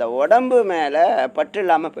 அந்த உடம்பு மேலே பற்று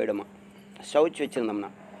இல்லாமல் போயிடுமா சவுச்சு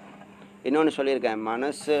வச்சுருந்தோம்னா. இன்னொன்று சொல்லியிருக்கேன்,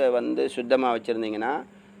 மனசு சுத்தமாக வச்சுருந்தீங்கன்னா,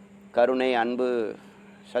 கருணை, அன்பு,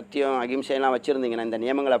 சத்தியம், அகிம்சையெல்லாம் வச்சுருந்தீங்கன்னா, இந்த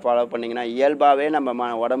நியமங்களை ஃபாலோ பண்ணிங்கன்னா இயல்பாகவே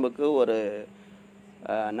நம்ம உடம்புக்கு ஒரு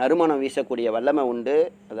நறுமணம் வீசக்கூடிய வல்லமை உண்டு.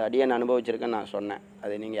 அதை அடியேன் அனுபவிச்சிருக்கேன்னு நான் சொன்னேன்.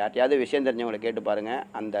 அது நீங்கள் யார்ட்டையாவது விஷயம் தெரிஞ்சவங்களை கேட்டு பாருங்கள்.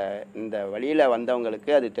 இந்த வழியில்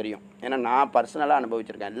வந்தவங்களுக்கு அது தெரியும். ஏன்னா நான் பர்சனலாக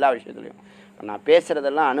அனுபவிச்சிருக்கேன் எல்லா விஷயத்துலையும். நான்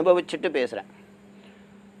பேசுகிறதெல்லாம் அனுபவிச்சுட்டு பேசுகிறேன்.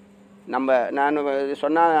 நான்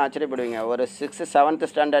சொன்னால் ஆச்சரியப்படுவீங்க. ஒரு 6th 7th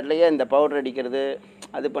ஸ்டாண்டர்ட்லேயே இந்த பவுடர் அடிக்கிறது,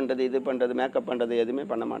 அது பண்ணுறது, இது பண்ணுறது, மேக்கப் பண்ணுறது எதுவுமே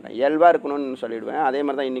பண்ண மாட்டேன். இயல்பாக இருக்கணும்னு சொல்லிவிடுவேன். அதே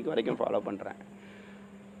மாதிரி தான் இன்றைக்கி வரைக்கும் ஃபாலோ பண்ணுறேன்.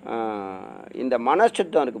 இந்த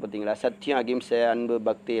மனசுத்தம் இருக்குது பார்த்தீங்களா, சத்தியம், அகிம்சை, அன்பு,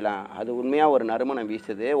 பக்திலாம், அது உண்மையாக ஒரு நறுமணம்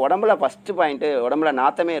வீசுது. உடம்புல ஃபஸ்ட்டு பாயிண்ட்டு, உடம்புல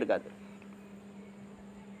நாத்தமே இருக்காது.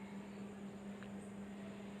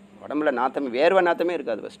 உடம்புல வேர்வை நாத்தமே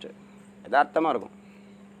இருக்காது. ஃபஸ்ட்டு யதார்த்தமாக இருக்கும்.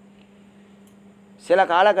 சில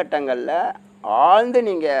காலகட்டங்களில் ஆழ்ந்து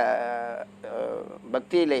நீங்கள்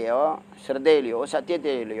பக்தியிலேயோ ஸ்ரத்தையிலையோ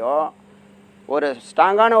சத்தியத்திலேயோ ஒரு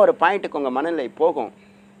ஸ்ட்ராங்கான ஒரு பாயிண்ட்டுக்கு உங்கள் மனநிலை போகும்.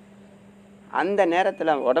 அந்த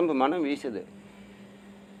நேரத்தில் உடம்பு மனம் வீசுது.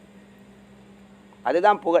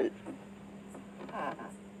 அதுதான் புகழ்.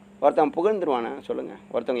 ஒருத்தவங்க புகழ்ந்துருவானா சொல்லுங்கள்?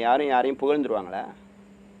 ஒருத்தவங்க யாரையும் புகழ்ந்துருவாங்களா?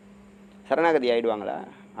 சரணாகதி ஆகிடுவாங்களா?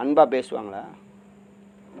 அன்பாக பேசுவாங்களா?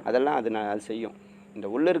 அதெல்லாம் அது செய்யும். இந்த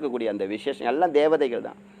உள்ளே இருக்கக்கூடிய அந்த விசேஷம் எல்லாம் தேவதைகள்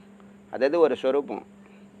தான். அதாவது ஒரு ஸ்வரூபம்.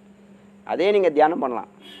 அதே நீங்கள் தியானம்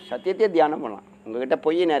பண்ணலாம். சத்தியத்தையே தியானம் பண்ணலாம். உங்கள்கிட்ட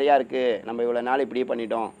பொய் நிறையா இருக்குது, நம்ம இவ்வளோ நாள் இப்படியே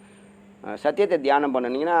பண்ணிட்டோம், சத்தியத்தை தியானம்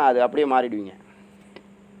பண்ணினீங்கன்னா அது அப்படியே மாறிடுவீங்க.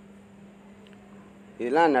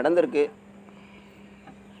 இதெல்லாம் நடந்திருக்கு.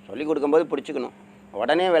 சொல்லிக் கொடுக்கும்போது பிடிச்சிக்கணும்.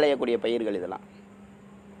 உடனே விளையக்கூடிய பயிர்கள் இதெல்லாம்.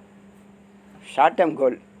 ஷார்ட் டேர்ம்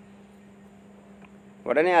கோல்,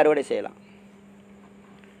 உடனே அறுவடை செய்யலாம்.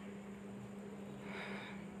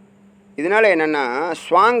 இதனால் என்னென்னா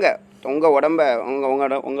ஸ்வாங்க உங்கள்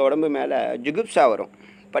உடம்பு மேலே ஜுகுப்சா வரும்,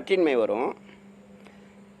 பற்றின்மை வரும்.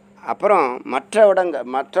 அப்புறம்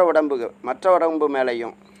மற்ற உடம்பு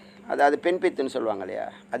மேலேயும், அதாவது பெண் பித்துன்னு சொல்லுவாங்க இல்லையா,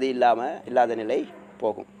 அது இல்லாத நிலை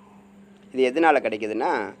போகும். இது எதனால்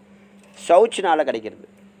கிடைக்குதுன்னா சவுச்சினால் கிடைக்கிறது.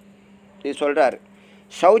 இது சொல்கிறார்.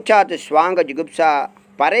 சௌச்சாத்து ஸ்வாங்க ஜுகுப்சா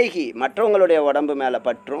பரைகி, மற்றவங்களுடைய உடம்பு மேலே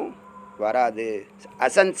பற்றும் வராது,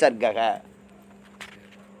 அசன்சர்கக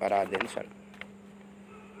வராதுன்னு சொல்ல.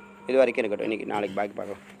 இது வரைக்கும் இருக்கட்டும். இன்றைக்கி நாளைக்கு பாக்கி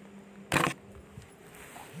பார்க்கலாம்.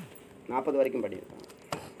 40 வரைக்கும் படிக்கிறோம்.